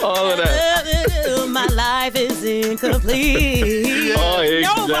 My life is incomplete. Oh, exactly.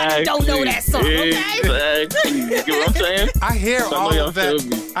 Nobody don't know that song, okay? Exactly. You get what I'm saying? I hear all of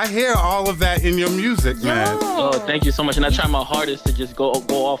that. I hear all of that in your music, man. Oh, thank you so much. And I try my hardest to just go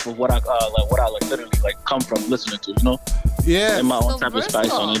off of what I literally come from listening to, you know? Yeah. And my own type of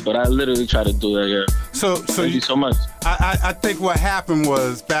spice on it, but I literally try to do that. Yeah. So thank you so much. I think what happened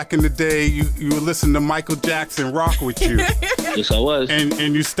was back in the day, you would listen to Michael Jackson rock with you. Yes, I was.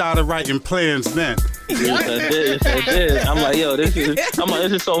 And you started writing plans then. Yes, I did. I'm like, yo, this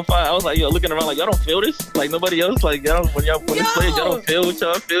is so fun. I was like, yo, looking around like, y'all don't feel this? Like nobody else? Like, when it's played, y'all don't feel what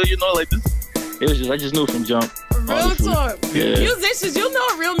y'all feel, you know? Like this. It was just, I just knew from jump. Real talk. Yeah. Musicians, you know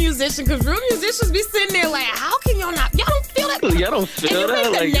a real musician, because real musicians be sitting there like, how can y'all don't feel that? Y'all don't feel that?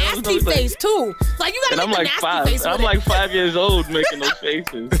 And you make the nasty face, too. Like, you gotta make the nasty face. I'm like 5 years old making those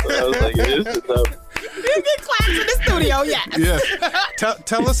faces. So I was like, yeah, this is tough. You get class in the studio, yes. Yes.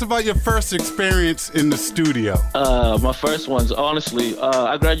 Tell us about your first experience in the studio. My first ones, honestly,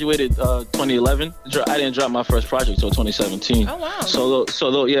 I graduated 2011. I didn't drop my first project until 2017. Oh, wow. So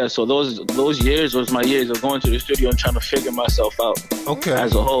those years was my years of going to the studio and trying to figure myself out. Okay.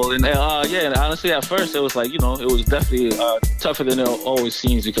 As a whole. And and honestly, at first, it was like, you know, it was definitely tougher than it always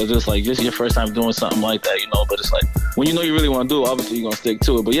seems, because it's like, this is your first time doing something like that, you know, but it's like, when you know you really want to do it, obviously you're going to stick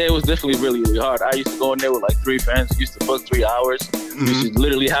to it. But yeah, it was definitely really, really hard. I used to go in there with like 3 friends, used to book 3 hours. Mm-hmm. Used to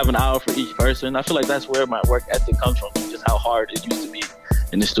literally have an hour for each person. I feel like that's where my work ethic comes from, just how hard it used to be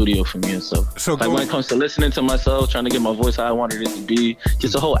in the studio for me and stuff. So like when it comes to listening to myself, trying to get my voice how I wanted it to be,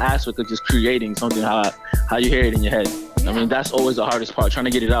 just the whole aspect of just creating something how you hear it in your head. Yeah. I mean, that's always the hardest part, trying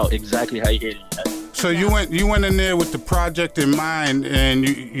to get it out exactly how you hear it in your head. So you went in there with the project in mind, and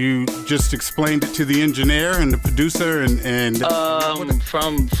you just explained it to the engineer and the producer and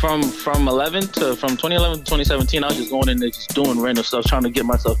from 2011 to 2017, I was just going in there just doing random stuff, trying to get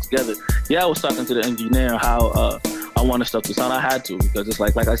myself together. Yeah, I was talking to the engineer how I wanted stuff to sound. I had to, because it's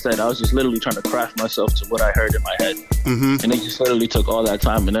like I said, I was just literally trying to craft myself to what I heard in my head. Mm-hmm. And it just literally took all that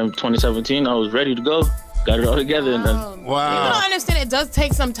time. And then 2017, I was ready to go. Got it all together. And then, wow. People don't understand, it does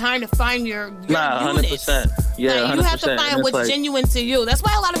take some time to find your 100%. Yeah, you have to 100%. find And what's it's like- genuine to you. That's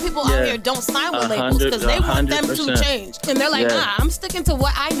why a lot of people out here don't sign with labels because they want them to 100%. change. And they're like, Yeah. nah, I'm sticking to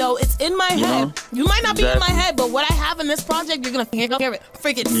what I know. It's in my You head. know? You might not be in my Exactly. head, but what I have in this project, you're gonna hear it.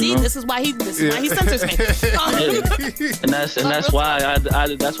 Freaking see, know? this is why he censors me. And that's why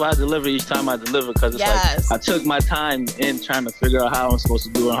I deliver each time I deliver, because it's Yes. like I took my time in trying to figure out how I'm supposed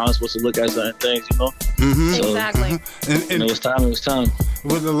to do it and how I'm supposed to look at certain things, you know. So, Exactly. and it was time. It was time.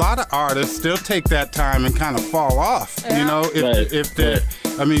 With a lot of artists, they'll take that time and kind of fall off. You know, if they're,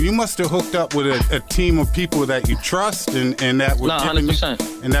 I mean, you must have hooked up with a team of people that you trust and that were No, giving you,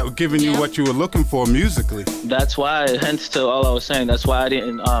 100%. and that were giving you what you were looking for musically. That's why, hence to all I was saying, that's why I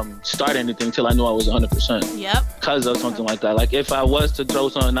didn't start anything until I knew I was 100%. Yep. Because of something like that. Like if I was to throw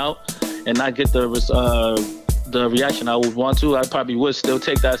something out and not get the reaction I would want to, I probably would still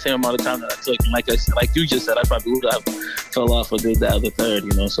take that same amount of time that I took. And like you just said, I probably would have fell off or did that other third,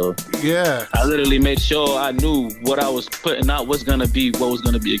 you know. So yeah, I literally made sure I knew what I was putting out was gonna be what was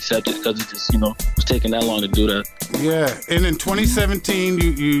gonna be accepted, because it just, you know, was taking that long to do that. Yeah, and in 2017,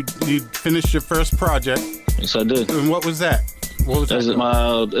 you finished your first project. Yes, I did. And what was that? What was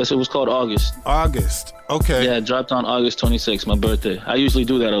that? It was called August. August. Okay. Yeah, it dropped on August 26th, my birthday. I usually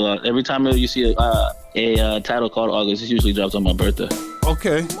do that a lot. Every time you see a title called August, it usually drops on my birthday.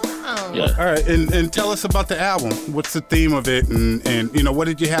 Okay. Yeah. All right, and tell us about the album. What's the theme of it, and you know, what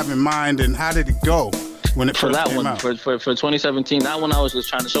did you have in mind, and how did it go when it For first that came one, out? for 2017, that one I was just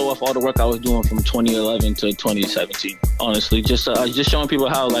trying to show off all the work I was doing from 2011 to 2017. Honestly, just showing people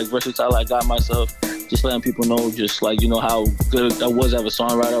how like versatile I got myself. Just letting people know, just like, you know, how good I was as a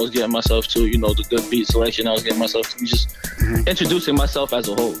songwriter. I was getting myself to, you know, the good beat selection I was getting myself to. Just introducing myself as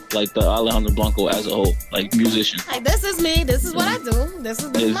a whole, like the Alejandro Blanco as a whole, like musician. Like, this is me. This is what I do. This is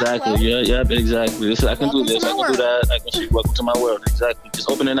Exactly. my flow. Yeah. Exactly. I can do this. I can do that. I can see. Welcome to my world. Exactly. Just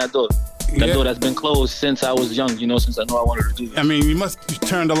opening that door. That door that's been closed since I was young. You know, since I knew I wanted to do this. I mean, you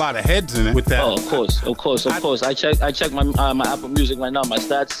turned a lot of heads in it with that. Oh, of course. I check my Apple Music right now. My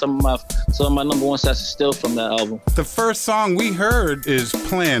stats. Some of my number one stats is still from that album. The first song we heard is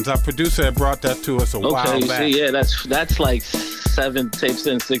Plans. Our producer had brought that to us a while Okay, you back. see, yeah, that's like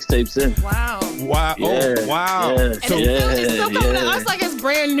 6 tapes in. Wow. Wow. Yeah, Oh, wow. yeah, And it's still coming to us like it's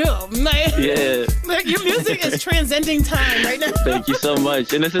brand new. Like, Yeah. like your music is transcending time right now. Thank you so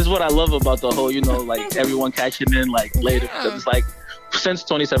much. And this is what I love about the whole, you know, like everyone catching in like later. Because it's like, since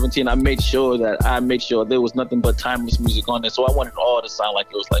 2017, I made sure there was nothing but timeless music on there. So I wanted all to sound like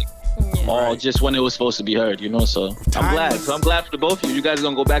it was like all just when it was supposed to be heard, you know. So I'm glad. So I'm glad for the both of you. You guys are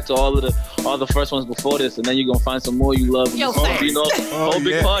gonna go back to all the first ones before this, and then you're gonna find some more you love. Yo, It's gonna be, you know, whole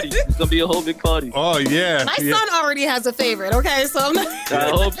big party. It's gonna be a whole big party. Oh yeah. My son already has a favorite, okay? So I'm not... I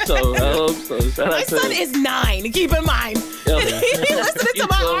hope so. My son is 9, keep in mind. Yo. He listening to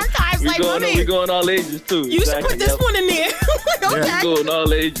my archives like, We mommy, going all ages too. you should put this one in there. Okay. We going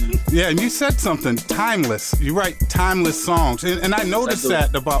all ages. Yeah, and you said something timeless. You write timeless songs, and I noticed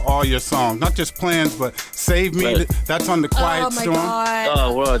that about all your songs, not just Plans, but Save Me. Right. That's on the Quiet Oh, my Storm. God.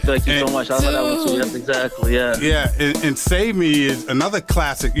 Oh, well, thank you so much. I love that one too. That's exactly, yeah. Yeah, and Save Me is another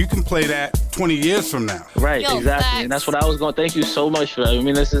classic. You can play that 20 years from now. Right, Yo, exactly. facts. And that's what I was going. Thank you so much for that. I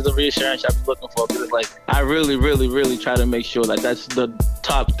mean, this is the reassurance I've been looking for, because like I really, really, really try to make sure like that's the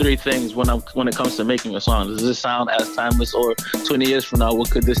top 3 things when it comes to making a song. Does this sound as timeless, or 20 years from now, what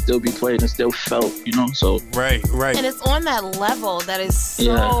could this still be played and still felt? You know, so right. And it's on that level that is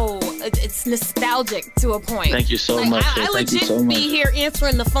so it's nostalgic to a point. Thank you so Like, much. I Thank you legit so much. be here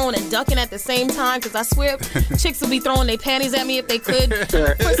answering the phone and ducking at the same time, because I swear chicks would be throwing their panties at me if they could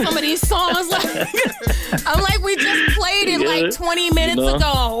for some of these songs. Like, I'm like, we just played it like 20 minutes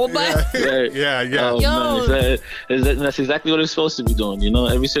ago, but Right. Yeah. Oh, Yo. man, that's exactly what it's supposed to be doing. You know,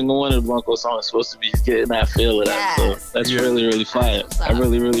 every single one of the Blanco songs is supposed to be getting that feel of that. So that's really, really fire. I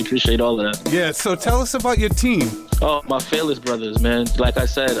really, really appreciate all of that. Yeah, so tell us about your team. Oh, my Fearless Brothers, man. Like I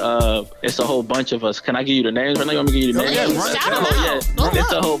said, it's a whole bunch of us. Can I give you the names right now? You want me to give you the names? Shout them out.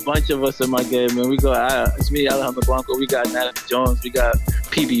 It's a whole bunch of us in my game, man. We got, it's me, Alejandro Blanco. We got Natalie Jones. We got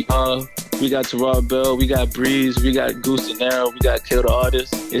PBR. We got Terrell Bell. We got Breeze. We got Goose De Niro. We got Kill the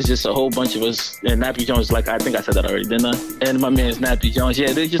Artist. It's just a whole bunch of us. And Nappy Jones, like I think I said that already, didn't I? And my man's Nappy Jones.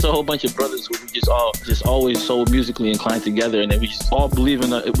 Yeah, there's just a whole bunch of brothers who we just always so musically inclined together, and then we just all believe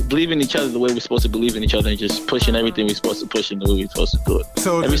in each other the way we're supposed to believe in each other, and just pushing everything we're supposed to push in the way we're supposed to do it.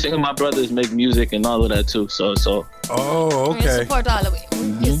 So every single my brothers make music and all of that too. So. Oh, you support all of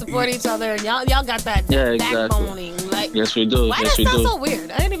it. You support each other. Y'all got that backbone. Like, yes, we do. Why yes, that we sound do. so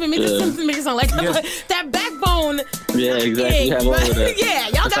weird? I didn't even mean to make it sound like that backbone. Yeah, exactly. We have all of that. Yeah,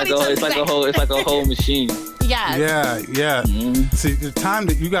 Y'all got each other's back. It's like a whole machine. Yes. Yeah. See, the time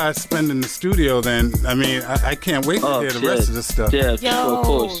that you guys spend in the studio, then, I mean, I can't wait to hear the rest of this stuff. Yeah, of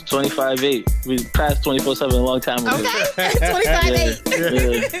course. 25/8. We passed 24/7 a long time ago. Okay,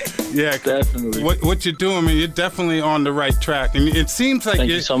 25/8. Yeah, definitely. What you're doing, man, you're definitely on the right track. And it seems like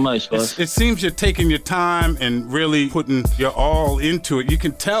Thank you so much, boss. It seems you're taking your time and really putting your all into it. You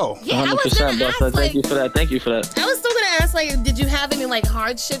can tell. Yeah, 100%, boss. Thank you for that. Thank you for that. I was still gonna ask, like, did you have any like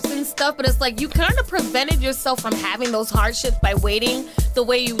hardships and stuff? But it's like you kind of prevented yourself from having those hardships by waiting the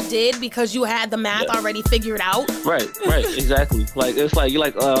way you did because you had the math already figured out. Right, exactly. Like it's like you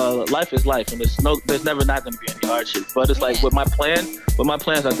life is life, and there's never not gonna be any hardships. But it's like with my plans,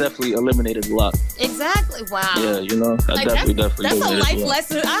 I definitely eliminated a lot. Exactly. Wow. Yeah, I definitely. That's a life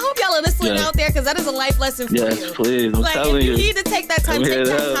lesson. I hope y'all are listening out there because that is a life lesson for you. Yes, please. I'm telling you. You need to take that time. Take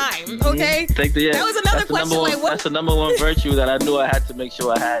that time. Okay. That was another question. That's the number one virtue that I knew I had to make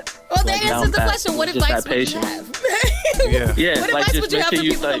sure I had. Well, that answers the question. What advice would you have? Yeah. What advice would you have for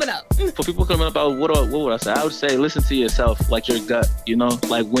people coming up? For people coming up, what would I say? I would say listen to yourself, like your gut.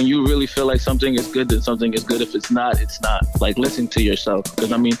 Like when you really feel like something is good, then something is good. If it's not, it's not. Like listen to yourself,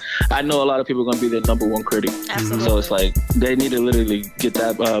 because I know a lot of people are gonna be their number one critic. Absolutely. So it's like they need to literally get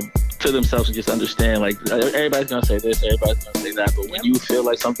that to themselves and just understand. Like everybody's gonna say this, everybody's gonna say that, but when you feel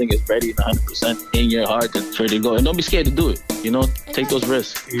like something is ready and 100% in your heart, then ready to go, and don't be scared to do it. Take those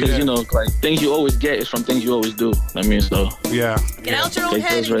risks, because like things you always get is from things you always do. So get out your own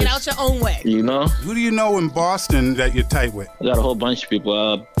head and get out your own way. Who do you know in Boston that you're tight with? I got a whole bunch of people.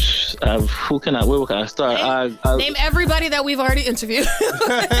 Where can I start? Name everybody that we've already interviewed.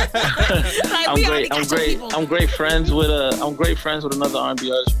 I'm great friends with another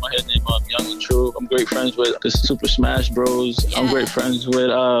R&B artist from my head named Young and True. I'm great friends with the Super Smash Bros. Yeah. I'm great friends with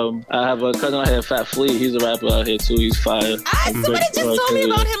I have a cousin out here, Fat Fleet. He's a rapper out here too. He's fire. Somebody just told me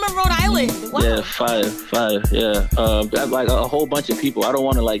about him in Rhode Island. Wow. Yeah, fire. Yeah, like a whole bunch of people. I don't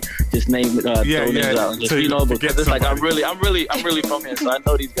want to just name throw names out, and just, because it's like I'm really from here, so I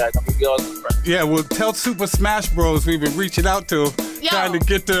know these guys. We all good friends. Yeah, well, tell Super Smash Bros. We've been reaching out to, trying to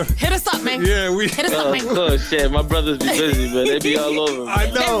get to. Hit us up, man. Yeah, hit us up, man. Of course, my brothers be busy, but they be all over.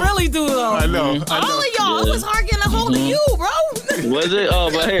 I know. They really do, though. I know. All of y'all, it was hard getting a hold of you, bro. Was it? Oh,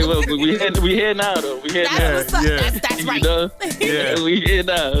 but hey, look, we here now, though. We here now. That's right. Yeah, we here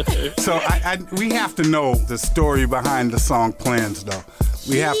now. So we have to know the story behind the song Plans, though.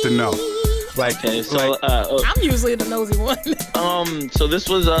 We have to know. I'm usually the nosy one. So this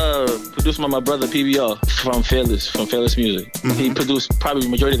was produced by my brother PBR from Fearless Music. Mm-hmm. He produced probably the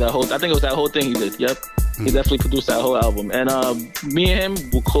majority of that whole. I think it was that whole thing he did. Yep. He definitely produced that whole album. And me and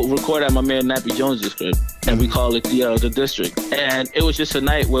him recorded at my man Nappy Jones' crib. And we call it the District. And it was just a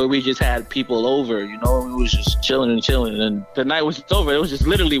night where we just had people over, we was just chilling. And the night was just over. It was just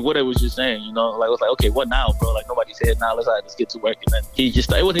literally what it was just saying, It was like, okay, what now, bro? Like, nobody's here now. Let's get to work. And then he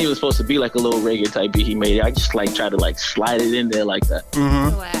just, it wasn't even supposed to be like a little reggae type beat he made. I just tried to slide it in there like that.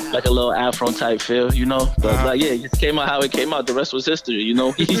 Mm-hmm. Wow. Like a little Afro type feel, But it just came out how it came out. The rest was history,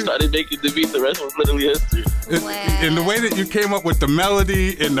 He started making the beat. The rest was literally history. Wow. And the way that you came up with the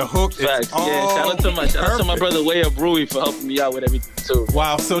melody and the hook, shout out to my brother Way Up Rui for helping me out with everything too.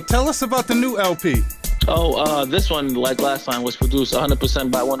 Wow, so tell us about the new LP. This one, like last time, was produced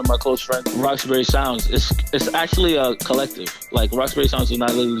 100% by one of my close friends, Roxbury Sounds. It's actually a collective. Like, Roxbury Sounds is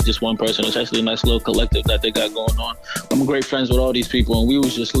not literally just one person. It's actually a nice little collective that they got going on. I'm great friends with all these people, and we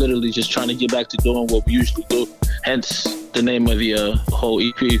was just literally just trying to get back to doing what we usually do. Hence the name of the whole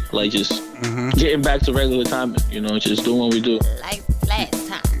EP, getting back to regular timing, just doing what we do. Like last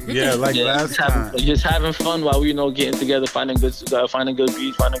time. Yeah, last time. Just having fun while we, getting together, finding good beats, finding good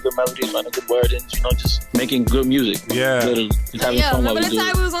melodies, finding good wordings, just making good music. Yeah. Literally, just having fun while we do it. Remember the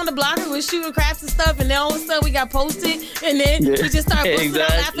time we was on the block and we was shooting crafts and stuff, and then all of a sudden we got posted, and then we just started busting out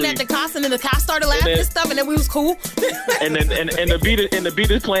laughing at the cost, and then the cost started laughing and stuff, and then we was cool. and the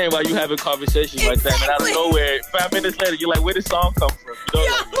beat is playing while you having conversations like that, and out of nowhere, 5 minutes later, you're like, where did the song come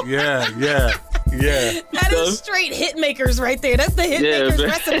from? Yeah. That is straight hit makers right there. That's the hit makers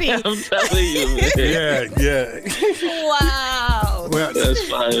recipe. I'm telling you. Yeah. Wow. Well, that's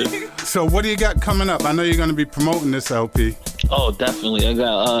fine. So what do you got coming up? I know you're going to be promoting this LP. Oh, definitely. I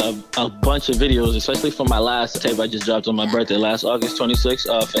got a bunch of videos, especially from my last tape I just dropped on my birthday last August 26th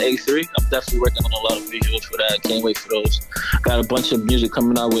for A3. I'm definitely working on a lot of visuals for that. I can't wait for those. Got a bunch of music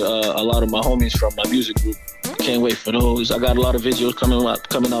coming out with a lot of my homies from my music group. Can't wait for those. I got a lot of videos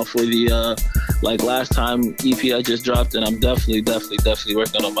coming out for the like last time EP I just dropped, and I'm definitely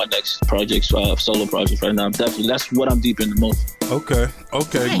working on my next project, solo project right now. That's what I'm deep in the most. Okay,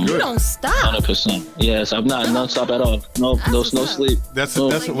 Man, good. you don't stop. 100%. Yes, I'm not non-stop at all. No sleep. That's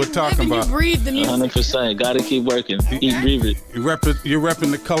what we're talking about. You breathe the music. 100%. Gotta keep working. Eat, breathe it. You're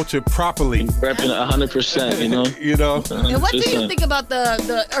repping the culture properly. Repping 100%. You know. You know. 100%. And what do you think about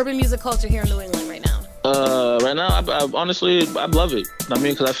the urban music culture here in New England right now? Right now, I honestly love it. I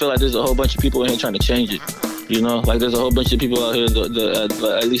mean, because I feel like there's a whole bunch of people in here trying to change it. You know, like there's a whole bunch of people out here,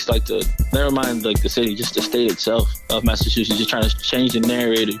 at least like never mind like the city, just the state itself of Massachusetts, just trying to change the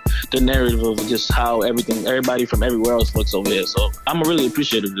narrative of just how everybody from everywhere else looks over here. So I'm really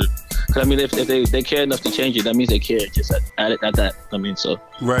appreciative of it. Because I mean, if they care enough to change it, that means they care just at that. I mean, so.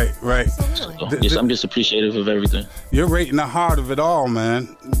 Right. So, I'm just appreciative of everything. You're right in the heart of it all,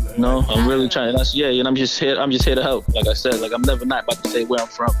 man. No, I'm really trying. And I'm just here to help. Like I said, like I'm never not about to say where I'm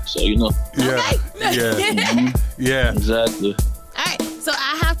from. So you know. Yeah. Exactly. All right, so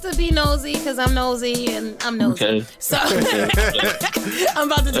I have to be nosy because I'm nosy and I'm nosy. Okay. So I'm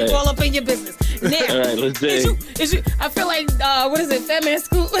about to dig all up in your business. Now, all right, let's dig. I feel like what is it? Fat Man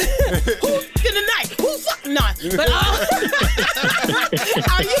Scoop. Who in the night? Who fuck? No, but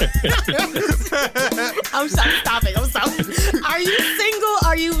are you? I'm sorry. Stop it. I'm sorry. Are you single?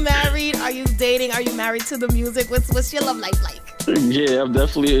 Are you married? Are you dating? Are you married to the music? What's your love life like? Yeah, I'm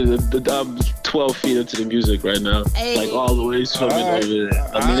definitely I'm 12 feet into the music right now. Hey. Like all the way swimming over there.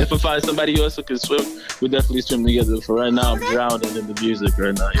 I mean, if I find somebody else who can swim, we'll definitely swim together. For right now, I'm drowning in the music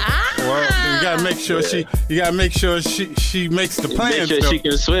right now. Well, you gotta make sure she makes the plans. Make sure she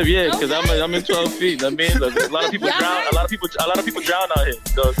can swim, because I'm in 12 feet. I mean, a lot of people drown. A lot of people drown out here.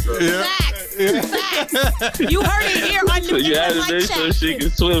 So. Facts. You heard it here on New You have England to make Mic sure Check. she can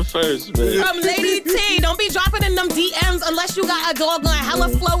swim first, man. From Lady T, don't be dropping in them DMs unless you got a dog on hella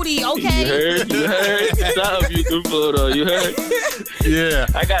floaty, okay? You heard. Something you can float on. You heard? Yeah.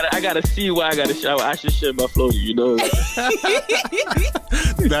 I gotta see why I gotta shower. I should share my floaty, you know.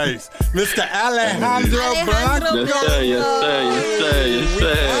 Nice. Mr. Alejandro Blanco. Yes,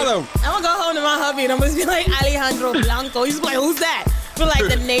 sir. I'm gonna go home to my hubby and I'm gonna be like, Alejandro Blanco. He's like, who's that? For like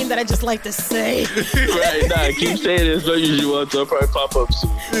the name that I just like to say. Right, keep saying it as long as you want to. I'll probably pop up soon.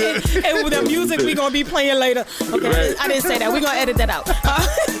 And with the music we gonna be playing later. Okay, right. I didn't say that. We're gonna edit that out.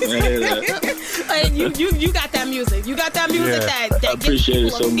 You got that music. You got that music that gives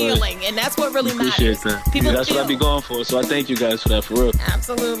people a feeling, and that's what really matters. That's what I be going for. So I thank you guys for that, for real.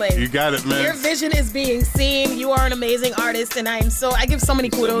 Absolutely. You got it, man. Your vision is being seen. You are an amazing artist, and I give so many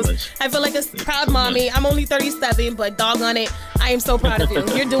kudos. I feel like a proud mommy. I'm only 37, but doggone it, I am so proud of you.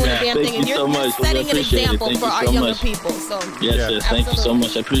 You're doing the damn thing, and you're setting an example for our younger people. So yes, thank you so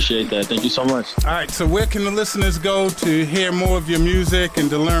much. I appreciate that. Thank you so much. All right, so where can the listeners go to hear more of your music and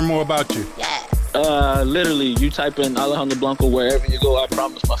to learn more about you? Literally, you type in Alejandro Blanco wherever you go. I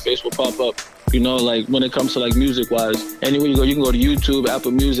promise my face will pop up. You know, like when it comes to like music wise, anywhere you go, you can go to YouTube,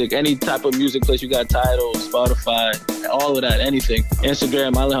 Apple Music, any type of music place. You got Tidal, Spotify, all of that, anything.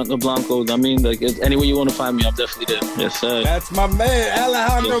 Instagram, Alejandro Blanco. I mean, like anywhere you want to find me, I'm definitely there. Yes, sir. That's my man,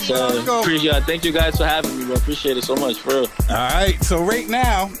 Alejandro Blanco. Appreciate it. Thank you guys for having me, bro. Appreciate it so much, for real. All right, so right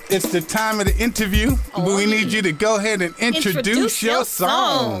now it's the time of the interview, but we need you to go ahead and introduce your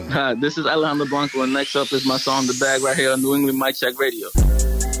song. Hi, this is Alejandro Blanco, and next up is my song, The Bag, right here on New England Mic Check Radio.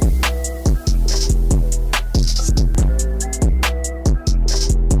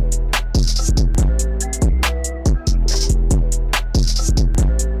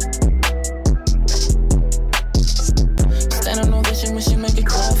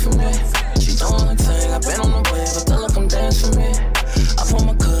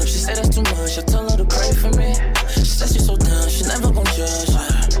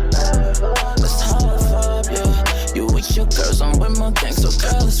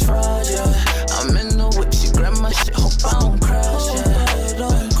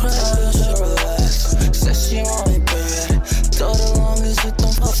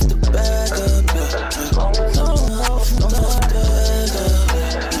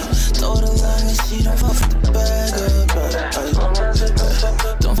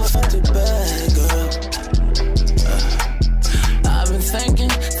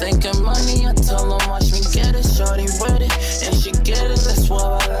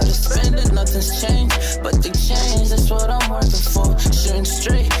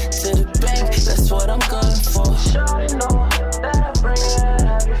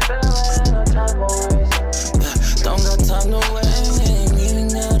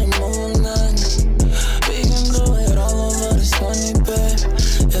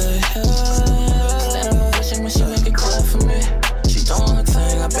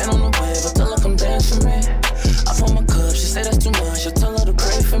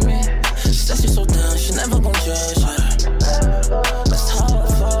 She said she's so down, she never gon' judge, yeah. That's how I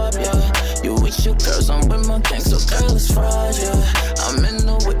vibe, yeah. You with your girls, I'm with my gang, so girl, it's fried, yeah. I'm in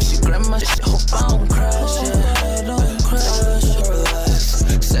the whip, she grab my shit, hope I don't crash, yeah. Don't crash, relax.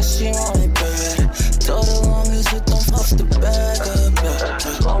 Said she want it bad. Told her long as it don't fuck the bag up, yeah.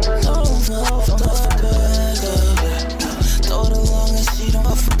 Don't fuck the bag up, yeah. Told her long as she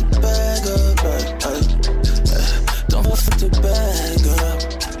don't fuck the bag up, yeah. Don't fuck the bag up,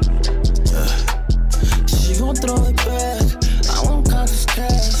 yeah. She gon' throw it back. I won't count this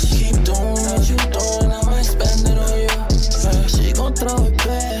cash. Keep doing what you doing, I might spend it on you, yeah. She gon' throw it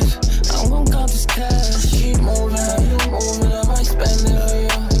back. I won't count this cash. Keep moving, I might spend it on you.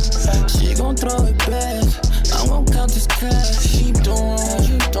 She gon' throw it back. I won't count this cash. Keep doing what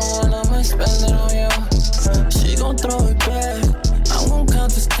you doing, I might spend it on you. She gon' throw it back. I won't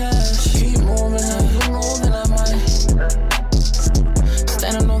count this cash. Keep moving, I might.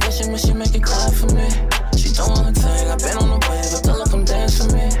 Standing ovation, but she make it clap for me. She don't want a thing, I been on the wave. I tell her come dance for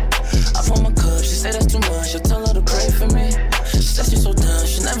me. I pull my cup, she say that's too much. I tell her to pray for me. She said she's so down,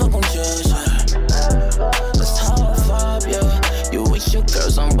 she never gon' judge, yeah. That's how I vibe, yeah. You with your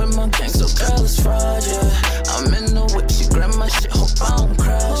girls, I'm with my gang, so girl, it's fried, yeah. I'm in the whip, she grab my shit, hope I don't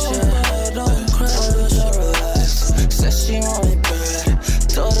crash, yeah. Don't crash, relax. Said she want it bad.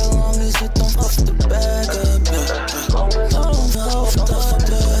 Told her long as it don't fuck the bag up, yeah. Don't fuck the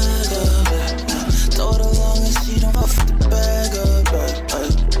bag up, yeah. Told her long as she don't fuck the bag up, yeah.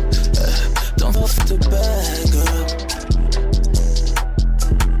 Don't fuck the bag up.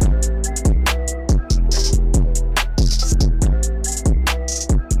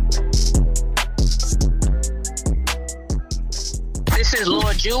 This is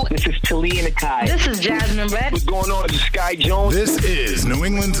Lord Jew. This is Talia Nakai. This is Jasmine Red. What's going on? This is Sky Jones. This is New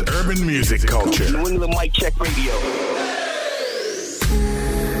England's urban music culture. New England Mic Check Radio.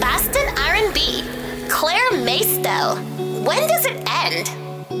 Boston R&B. Claire Maisto. When does it end?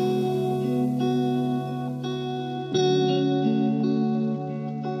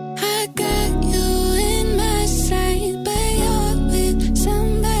 I got you in my sight, but you're with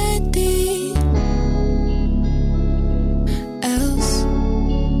somebody else.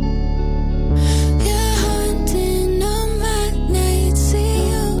 You're haunting all my nights, see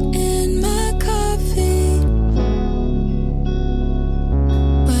you in my coffee.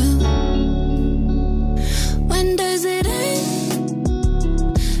 Well, when does it end?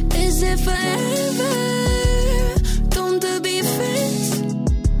 Is it forever? Don't to be friends?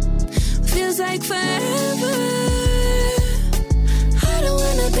 Feels like forever. I don't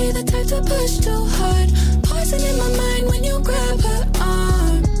wanna be the type to push too hard. Poison in my mind when you grab her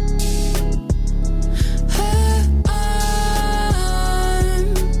arm. Her arm.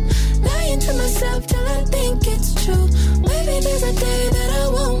 Lying to myself till I think it's true. Maybe there's a day that I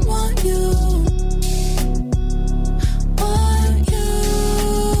won't want you. Want you.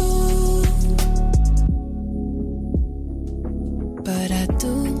 But I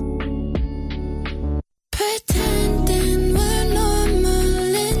do. Pretending we're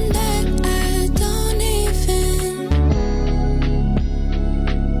normal and that I don't even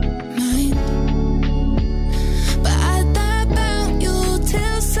mind. But I thought about you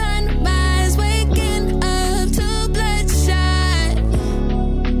till sunrise, waking up to bloodshot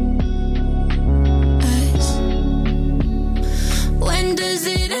eyes. When does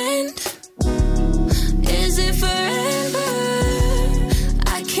it end? Is it forever?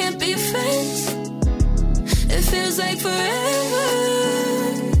 I can't be friends. It feels like forever.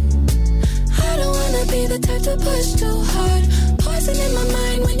 I don't wanna be the type to push too hard. Poison in my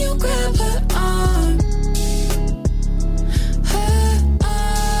mind when you grab her arm. Her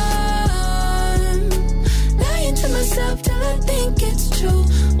arm. Lying to myself till I think it's true.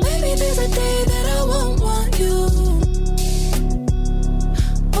 Maybe there's a day that I won't want you.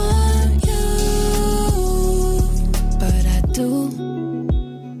 Want you. But I do.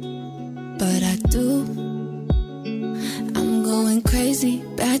 But I do. I'm going crazy,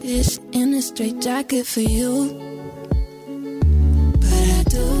 bad-ish in a straight jacket for you. But I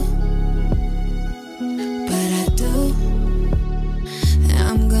do. But I do. And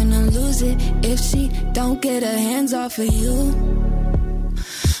I'm gonna lose it if she don't get her hands off of you.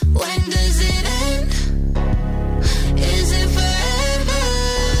 When does it end? Is it forever?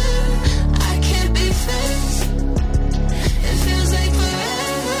 I can't be friends. It feels like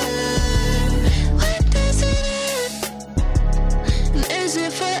forever. When does it end? And is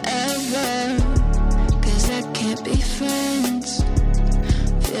it forever? 'Cause I can't be friends.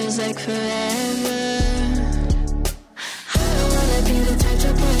 Feels like forever. I don't wanna be the type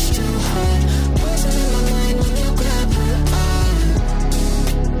to push too hard. Poison in my mind when you grab her arm.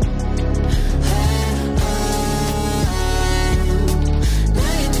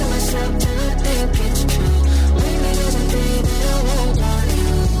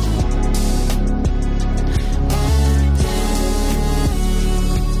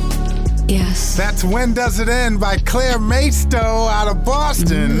 Yes. That's When Does It End by Claire Maisto out of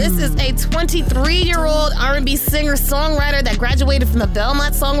Boston. This is a 23-year-old R&B singer-songwriter that graduated from the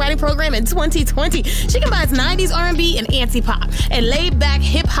Belmont Songwriting Program in 2020. She combines 90s R&B and anti-pop and laid-back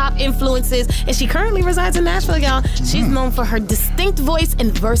hip-hop influences, and she currently resides in Nashville, y'all. She's known for her distinct voice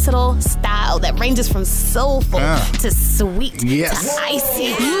and versatile style that ranges from soulful to sweet to icy.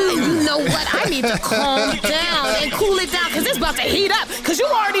 And you know what? I need to calm down and cool it down because it's about to heat up because you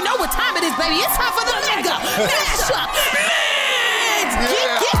already know what time it is, baby. It's time for the Mega Mashup Mix!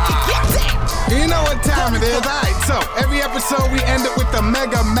 Get that! You know what time it is. All right, so every episode we end it with the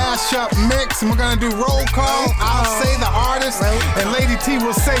Mega Mashup Mix, and we're going to do roll call. I'll say the artist, and Lady T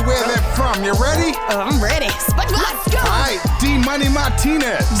will say where they're from. You ready? I'm ready. Let's go. All right, D Money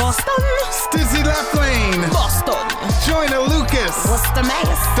Martinez. Boston. Stizzy Left Lane. Boston. Joyner Lucas. Boston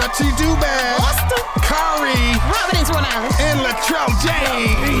Mass. Dutchy Dubad. Boston. Kari. Providence, Rhode Island. And Latrell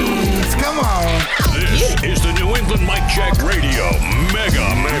James. Come on. This is the New England Mic Check Radio Mega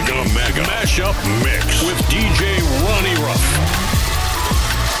Mashup Mix with DJ Ronnie Ruff.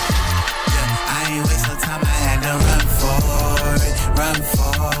 I ain't waste no time, I had to run for it.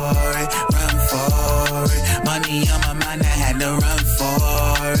 Money on my mind, I had to run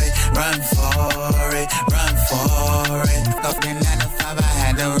for it. Off the 9 to 5, I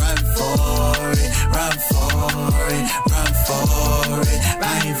had to run for it. I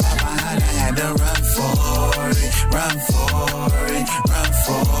ain't far behind, I had to run for it.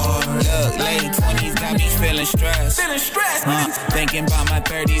 Look, late 20s got me feeling stressed. Thinking about my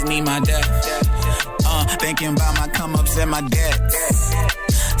 30s, need my death. Thinking about my come-ups and my debts.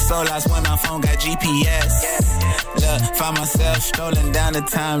 So lost when my phone got GPS. Look, find myself strolling down the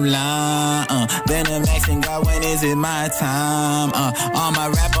timeline. Then I'm asking God, when is it my time? All my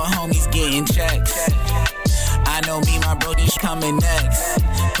rapper homies getting checks. I know me, my bro, these coming next.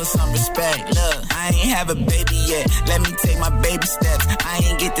 Put some respect, look, I ain't have a baby yet. Let me take my baby steps. I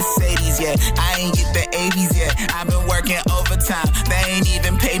ain't get the Sadies yet. I ain't get the 80s yet. I've been working overtime. They ain't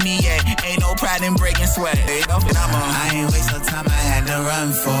even pay me yet. Ain't no pride in breaking sweat. They don't fit, I'm on. I ain't waste no time. I had to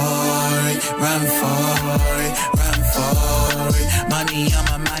run for it. Money on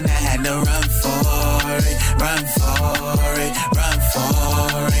my mind. I had to run for it.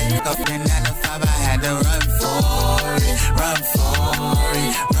 Off the 9 to 5. I had to run for it.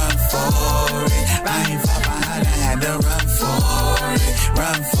 I ain't far behind. I had to run for it.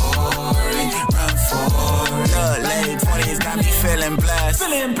 Look, late 20s got me feeling blessed.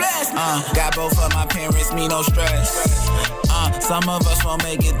 Got both of my parents, me no stress. Some of us won't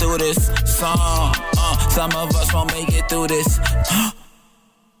make it through this song. Some of us won't make it through this.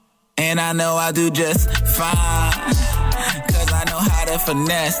 And I know I do just fine. Cause I know how to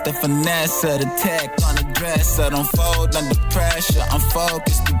finesse. The finesse of the tech on the dresser. Don't fold under pressure. I'm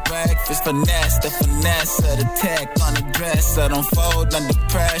focused to breakfast. Finesse. The finesse of the tech on the dresser. Don't fold under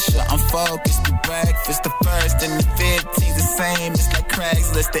pressure. I'm focused to breakfast. The first and the 15's the same. It's like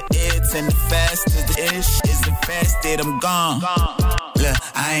Craigslist. The it's and the fastest. The ish is infested. I'm gone. Look,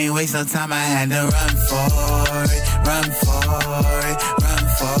 I ain't waste no time. I had to run for it.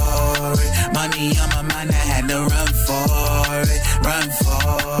 Money on my mind. I had to run for it.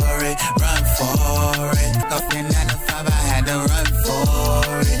 Off the 9 to 5. I had to run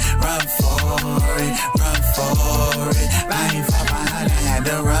for it. I ain't far behind. I had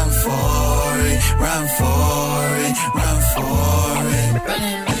to run for it.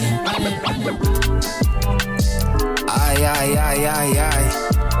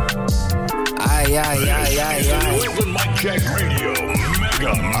 New England Mic Check Radio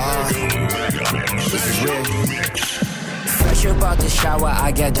Mega Mix. Fresh up out the shower,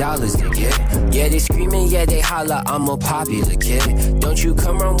 I got dollars to get. Yeah, they screaming, yeah, they holler, I'm a popular kid. Don't you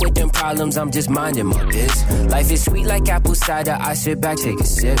come around with them problems, I'm just minding my biz. Life is sweet like apple cider, I sit back, take a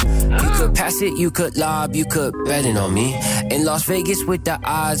sip. You could pass it, you could lob, you could bet it on me. In Las Vegas with the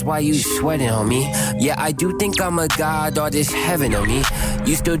odds, why you sweating on me? Yeah, I do think I'm a god, all this heaven on me.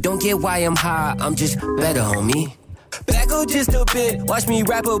 You still don't get why I'm high, I'm just better, homie. Back up just a bit, watch me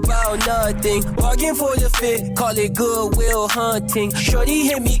rap about nothing. Bargain for the fit, call it Goodwill Hunting. Shorty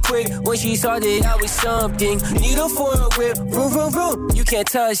hit me quick when she saw that I was something. Need her for a whip, vroom, you can't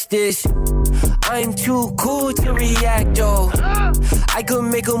touch this. I'm too cool to react, though. I could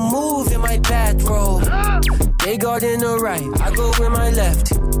make a move in my bathrobe. They guard in the right, I go in my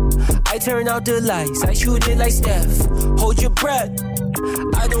left. I turn out the lights, I shoot it like Steph. Hold your breath,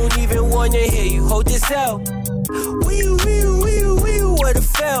 I don't even wanna hear you. Hold this out. Wee, what a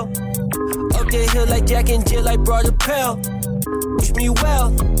fell. Up the hill like Jack and Jill, I brought a pal. Wish me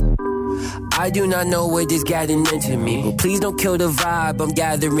well. I do not know what is getting into me, but please don't kill the vibe. I'm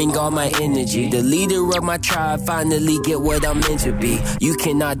gathering all my energy. The leader of my tribe finally get what I'm meant to be. You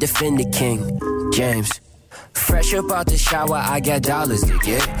cannot defend the king, James. Fresh up out the shower, I got dollars to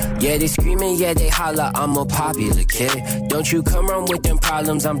get. Yeah, they screaming, yeah, they holler, I'm a popular kid. Don't you come run with them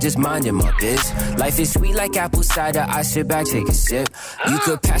problems, I'm just minding my biz. Life is sweet like apple cider, I sit back, take a sip. You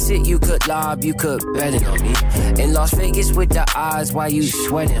could pass it, you could lob, you could bet it on me. In Las Vegas with the odds, why you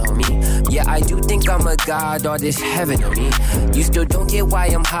sweating on me? Yeah, I do think I'm a god, all this heaven on me. You still don't get why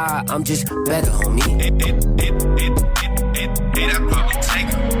I'm high, I'm just better, homie.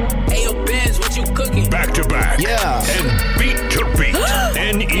 Ayo, Benz, what you cooking? Back to back. Yeah. And beat to beat.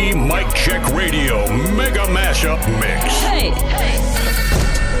 NE Mic Check Radio Mega Mashup Mix. Hey.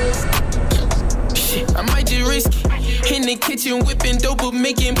 Shit, I might just risk it. In the kitchen whipping dope,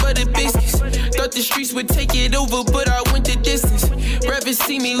 making butter biscuits. Thought the streets would take it over, but I went the distance. Rather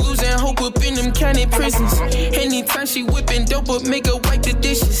see me losing hope up in them county prisons. Anytime she whipping dope up, make her wipe the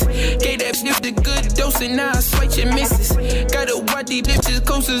dishes. Gave that bitch the good dose and now I swipe your misses. Gotta watch these bitches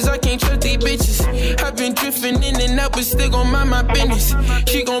coasters, I can't trust these bitches. I've been drifting in and out, but still gon' mind my business.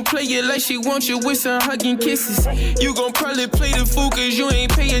 She gon' play it like she wants you with some hugging kisses. You gon' probably play the fool cause you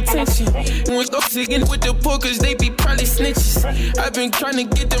ain't pay attention. When folks again with the poor cause they be probably snitches. I've been trying to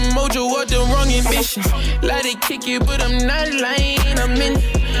get the mojo out the wrong ambitions. Lie to kick it, but I'm not lying. I'm in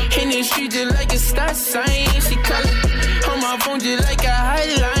the street just like a stop sign. She callin' on my phone just like a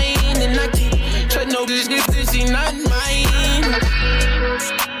hotline. And I can't trust no bitch, this she not mine.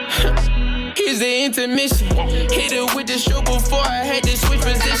 Here's the intermission. Hit her with the show before I had to switch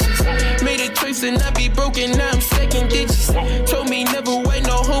positions. Made a choice and not be broken, now I'm second digits. Told me never wait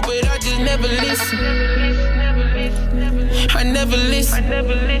no hope, but I just never listen. I never listen.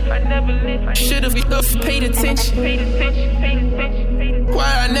 Should've paid attention. Why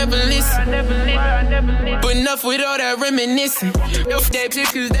I never listen? But enough with all that reminiscing. Off that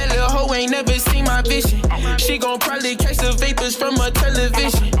bitch, cause that little hoe ain't never seen my vision. She gon' probably catch the vapors from her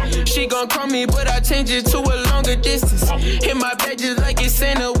television. She gon' call me, but I change it to a longer distance. Hit my bed just like it's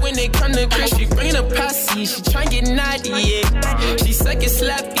Santa when it come to Chris. She bring a posse, she try get naughty, yeah. She suck it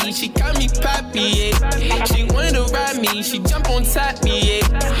slappy, she call me Poppy, yeah. She wanted to ride me, she jump on top me, yeah.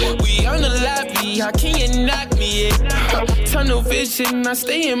 We on the lobby, how can you knock me, yeah. Tunnel vision, I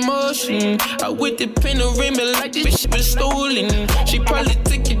stay in motion. I with the panorama like this shit was stolen. She probably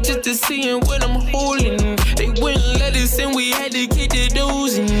took it just to see what I'm holding. They wouldn't let us in, we had to keep the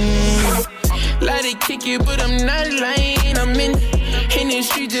dozing. Lie to kick it, but I'm not lying. I'm in the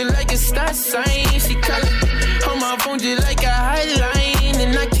street just like a stop sign. She callin' on my phone just like a hotline.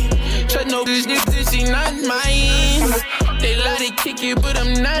 And I can't trust no bitch, this she not mine. They lie to kick it, but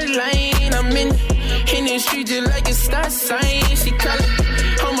I'm not lying. I'm in the street just like a stop sign. She callin'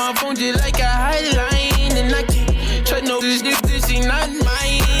 on my phone just like a hotline. And I can't trust no bitch, this she not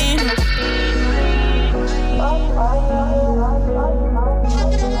mine.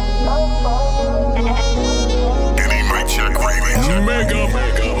 NE Mic Check Radio. Mega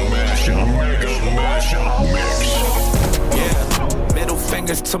Mashup Mix. Yeah, middle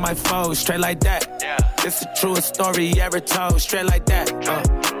fingers to my foes, straight like that. Yeah, this the truest story ever told, straight like that.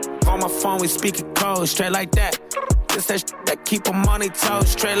 On my phone we speaking code, straight like that. This that shit that keep them on their toes,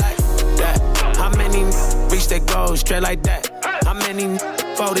 straight like that. How many reach their goals, straight like that? How many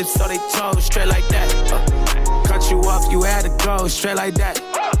voted so they told, straight like that? Cut you off, you had to go, straight like that.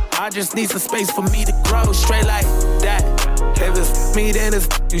 I just need some space for me to grow, straight like that. If it's me, then it's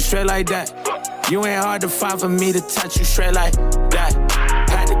you, straight like that. You ain't hard to find for me to touch you, straight like that.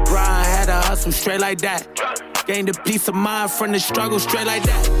 Had to grind, had to hustle, straight like that. Gained a peace of mind from the struggle, straight like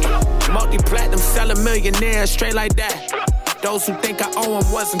that. Multi-platinum, sell a millionaire, straight like that. Those who think I owe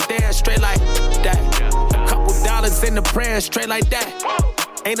them wasn't there, straight like that. A couple dollars in the prayer, straight like that.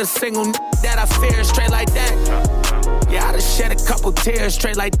 Ain't a single that I fear, straight like that. Yeah, I done shed a couple tears,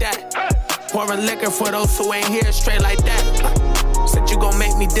 straight like that. Pouring liquor for those who ain't here, straight like that. Said you gon'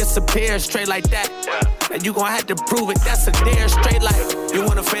 make me disappear, straight like that. And you gon' have to prove it, that's a dare, straight like. You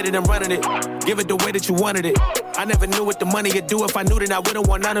wanna fade it and running it, give it the way that you wanted it. I never knew what the money could do. If I knew then I wouldn't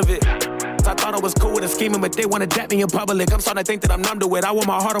want none of it. I thought I was cool with a scheming, but they wanna dap me in public. I'm starting to think that I'm numb to it. I wore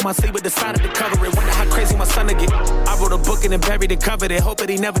my heart on my sleeve, but decided to cover it. Wonder how crazy my son to get. I wrote a book and then buried it, covered it. Hope that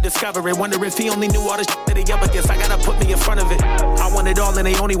he never discovered it. Wonder if he only knew all the shit that he ever gets. I gotta put me in front of it. I want it all and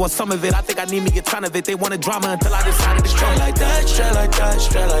they only want some of it. I think I need me a ton of it. They wanted drama until I decided to straight like that, straight like that,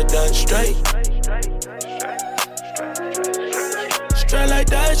 straight like that, straight. Straight like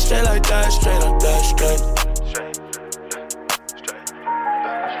that, straight like that, straight like that, straight.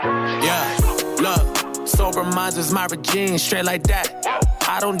 Yeah, look, sober minds is my regime, straight like that.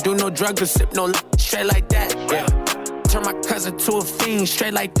 I don't do no drugs or sip no straight like that. Yeah. Turn my cousin to a fiend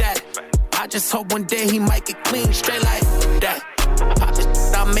straight like that. I just hope one day he might get clean straight like that. Pop this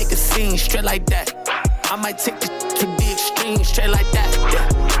shit, I'll make a scene straight like that. I might take this to the extreme straight like that.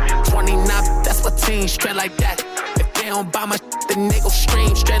 Yeah. 29, that's my team straight like that. If they don't buy my shit, then they go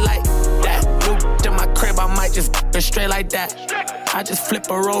stream straight like that. New in my crib, I might just straight like that. I just flip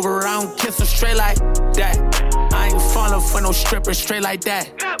her over, I don't kiss her straight like that. I ain't falling for no stripper straight like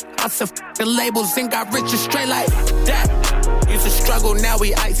that. I said f the labels and got richer straight like that. Used to struggle, now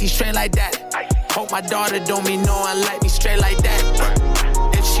we icy straight like that. Hope my daughter don't be knowing like me straight like that.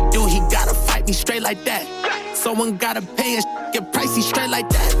 If she do, he gotta fight me straight like that. Someone gotta pay and get pricey straight like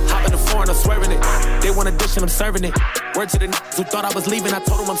that. Hop in the foreign, I'm swerving it. They want a dish and I'm serving it. Word to the niggas who thought I was leaving, I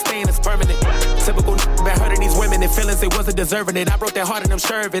told them I'm staying, it's permanent. Typical been hurting these women and feelings they wasn't deserving it. I broke their heart and I'm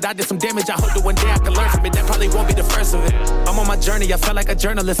sure of it. I did some damage, I hope that one day I can learn from it. That probably won't be the first of it. I'm on my journey, I felt like a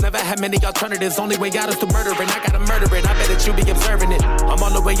journalist. Never had many alternatives, only way out is to murder it. I gotta murder it, I bet that you be observing it. I'm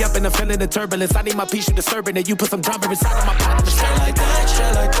all the way up and I'm feeling the turbulence. I need my peace, you disturbing it. You put some drama inside of my body. Straight like that,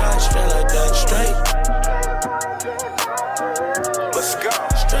 straight like that, straight like that, straight. Let's go.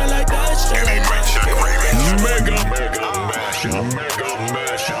 Straight like that, straight like that. Mega mashup.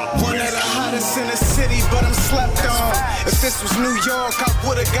 One of the hottest in the city, but I'm slept on. If this was New York, I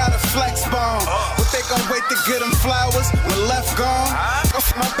would've got a flex bomb. But they gon' wait to get them flowers when left gone.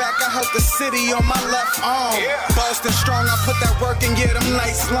 Off my back, I held the city on my left arm. Boston strong, I put that work and get them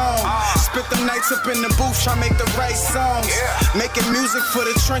nights long. Spit them nights up in the booth, try make the right songs. Making music for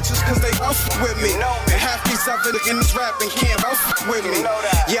the trenches, cause they off with me. And half these other niggas rapping can't off with me.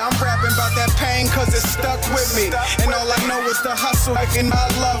 Yeah, I'm rapping about that pain, cause it's stuck with me. And all I know is the hustle, and I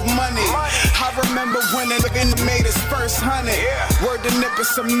love money. I remember when a nigga made his first 100. Word to Nip,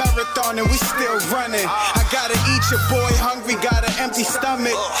 it's a marathon and we still running. I gotta eat your boy hungry, got an empty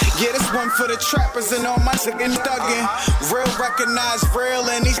stomach. Yeah, this one for the trappers and all my chicken thuggin'. Real recognize real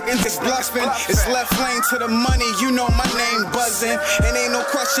and these niggas bluffing. It's left lane to the money, you know my name buzzing. And ain't no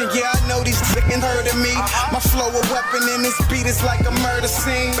question, yeah, I know these niggas heard of me. My flow a weapon and this beat is like a murder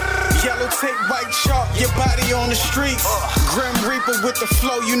scene. Yellow tape, white chalk, your body on the streets. Grim Reaper with the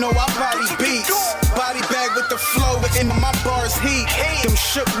flow, you know I body beats. Body bag with the flow, and my bars heat. Them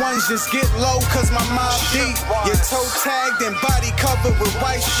shook ones just get low, cause my mob deep. Your toe tagged and body covered with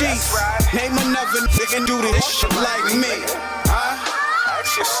white sheets. Name another nigga do this shit like me.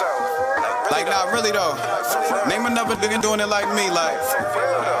 Ask yourself. Like, nah, really though. Name another nigga doing it like me. Like,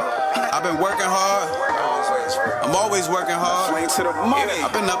 I've been working hard. I'm always working hard.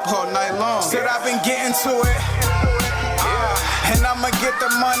 I've been up all night long. Said I've been getting to it. And I'ma get the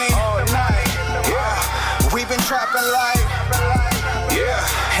money all night. We been trapping like,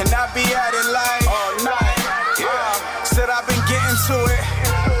 and I be at it like all night. Said I've been getting to it.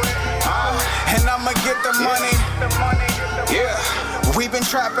 And I'ma get the money. We been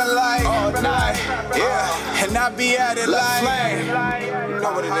trapping like all night. And I be at it like.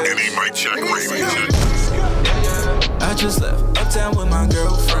 Any mic check, radio. I just left uptown with my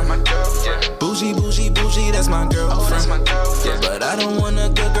girlfriend. Bougie, bougie, bougie, that's my girlfriend. But I don't want a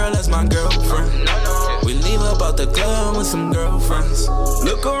good girl, that's my girlfriend. We leave about the club with some girlfriends.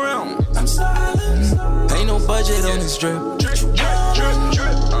 Look around, I'm styling. Ain't no budget on this drip.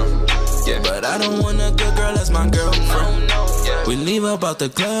 But I don't want a good girl, that's my girlfriend. We leave about the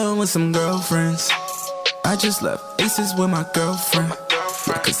club with some girlfriends. I just left Aces with my girlfriend.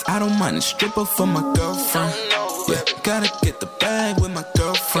 Cause I don't mind a stripper for my girlfriend. Gotta get the bag with my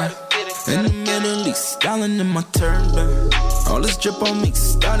girlfriend. In the Middle East, styling in my turban. All this drip on me,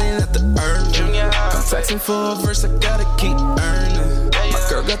 starting at the urban. I'm taxing for a verse, I gotta keep earning. My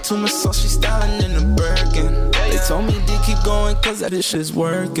girl got too much sauce, she styling in a Birkin. They told me to keep going, cause that this shit's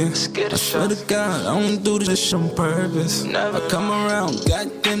working. I swear to God, I don't do this shit on purpose. I come around,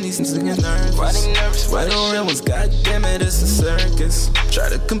 goddamn, these niggas nervous. Why the real ones, goddamn it, it's a circus. Try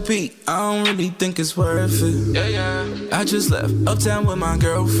to compete, I don't really think it's worth it. I just left uptown with my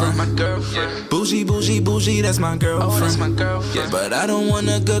girlfriend. Bougie, bougie, bougie, that's my girlfriend. But I don't want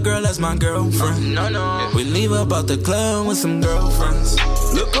a good girl, that's my girlfriend. We leave about the club with some girlfriends.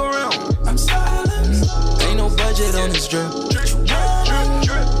 Look around, I'm styling. Ain't no budget on this drip.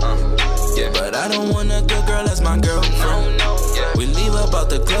 But I don't want a good girl, that's my girlfriend. We leave about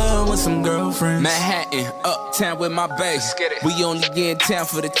the club with some girlfriends. Manhattan, uptown with my bae. We only get in town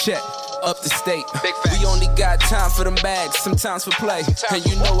for the check. up the state. We only got time for them bags, sometimes for play. And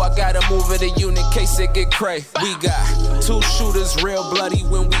you know I gotta move it a unit in case it get cray. We got 2 shooters, real bloody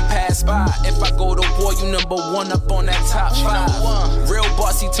when we pass by. If I go to war, you number 1 up on that top 5. Real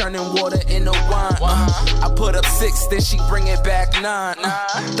bossy turning water into wine. I put up 6, then she bring it back 9.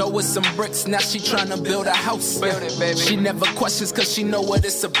 Throw with some bricks, now she tryna build a house. Build it, baby. She never questions cause she know what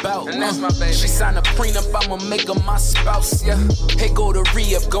it's about. And that's my baby. She signed a prenup, I'ma make her my spouse, yeah. Hey, go to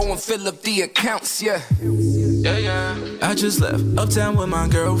re-up, go and fill up the accounts, yeah. Yeah, yeah. I just left uptown with my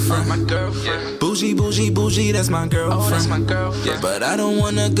girlfriend. My girlfriend. Bougie, bougie, bougie, that's my girlfriend. Oh, that's my girlfriend. Yeah, but I don't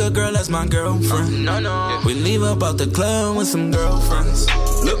want a good girl, that's my girlfriend. No, no. We leave up out the club with some girlfriends.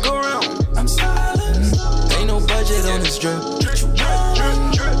 Look around, I'm silent. Ain't no budget on this drip.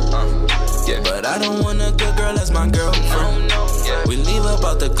 Yeah, but I don't want a good girl, that's my girlfriend. We leave up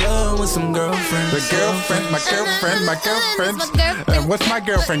out the club with some girlfriends. The girlfriend, my girlfriend, my girlfriend. And what's my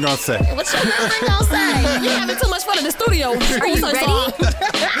girlfriend gonna say? What's your girlfriend gonna say? You're having too much fun in the studio. Are you ready?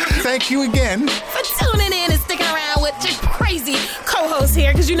 Thank you again for tuning in and sticking around with your crazy co-host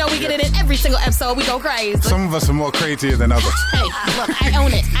here, because you know we get it in every single episode. We go crazy. Some of us are more crazier than others. Hey, look, I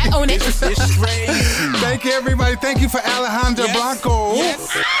own it. I own it. It's crazy. Thank you, everybody. Thank you for Alejandro Blanco. Yes.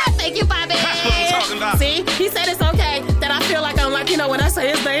 Thank you, Bobby. That's what I'm talking about. See, he said it's okay that I feel like I'm like, you know, when I say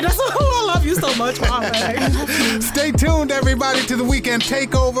his name, that's I love you so much, Bobby. Stay tuned, everybody, to the Weekend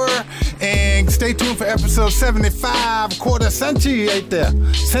Takeover, and stay tuned for episode 75. Quarter century right there.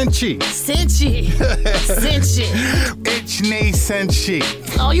 Century. Ichnei Senshi.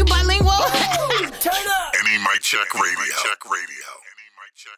 Oh, you bilingual? NE Mic Check Radio.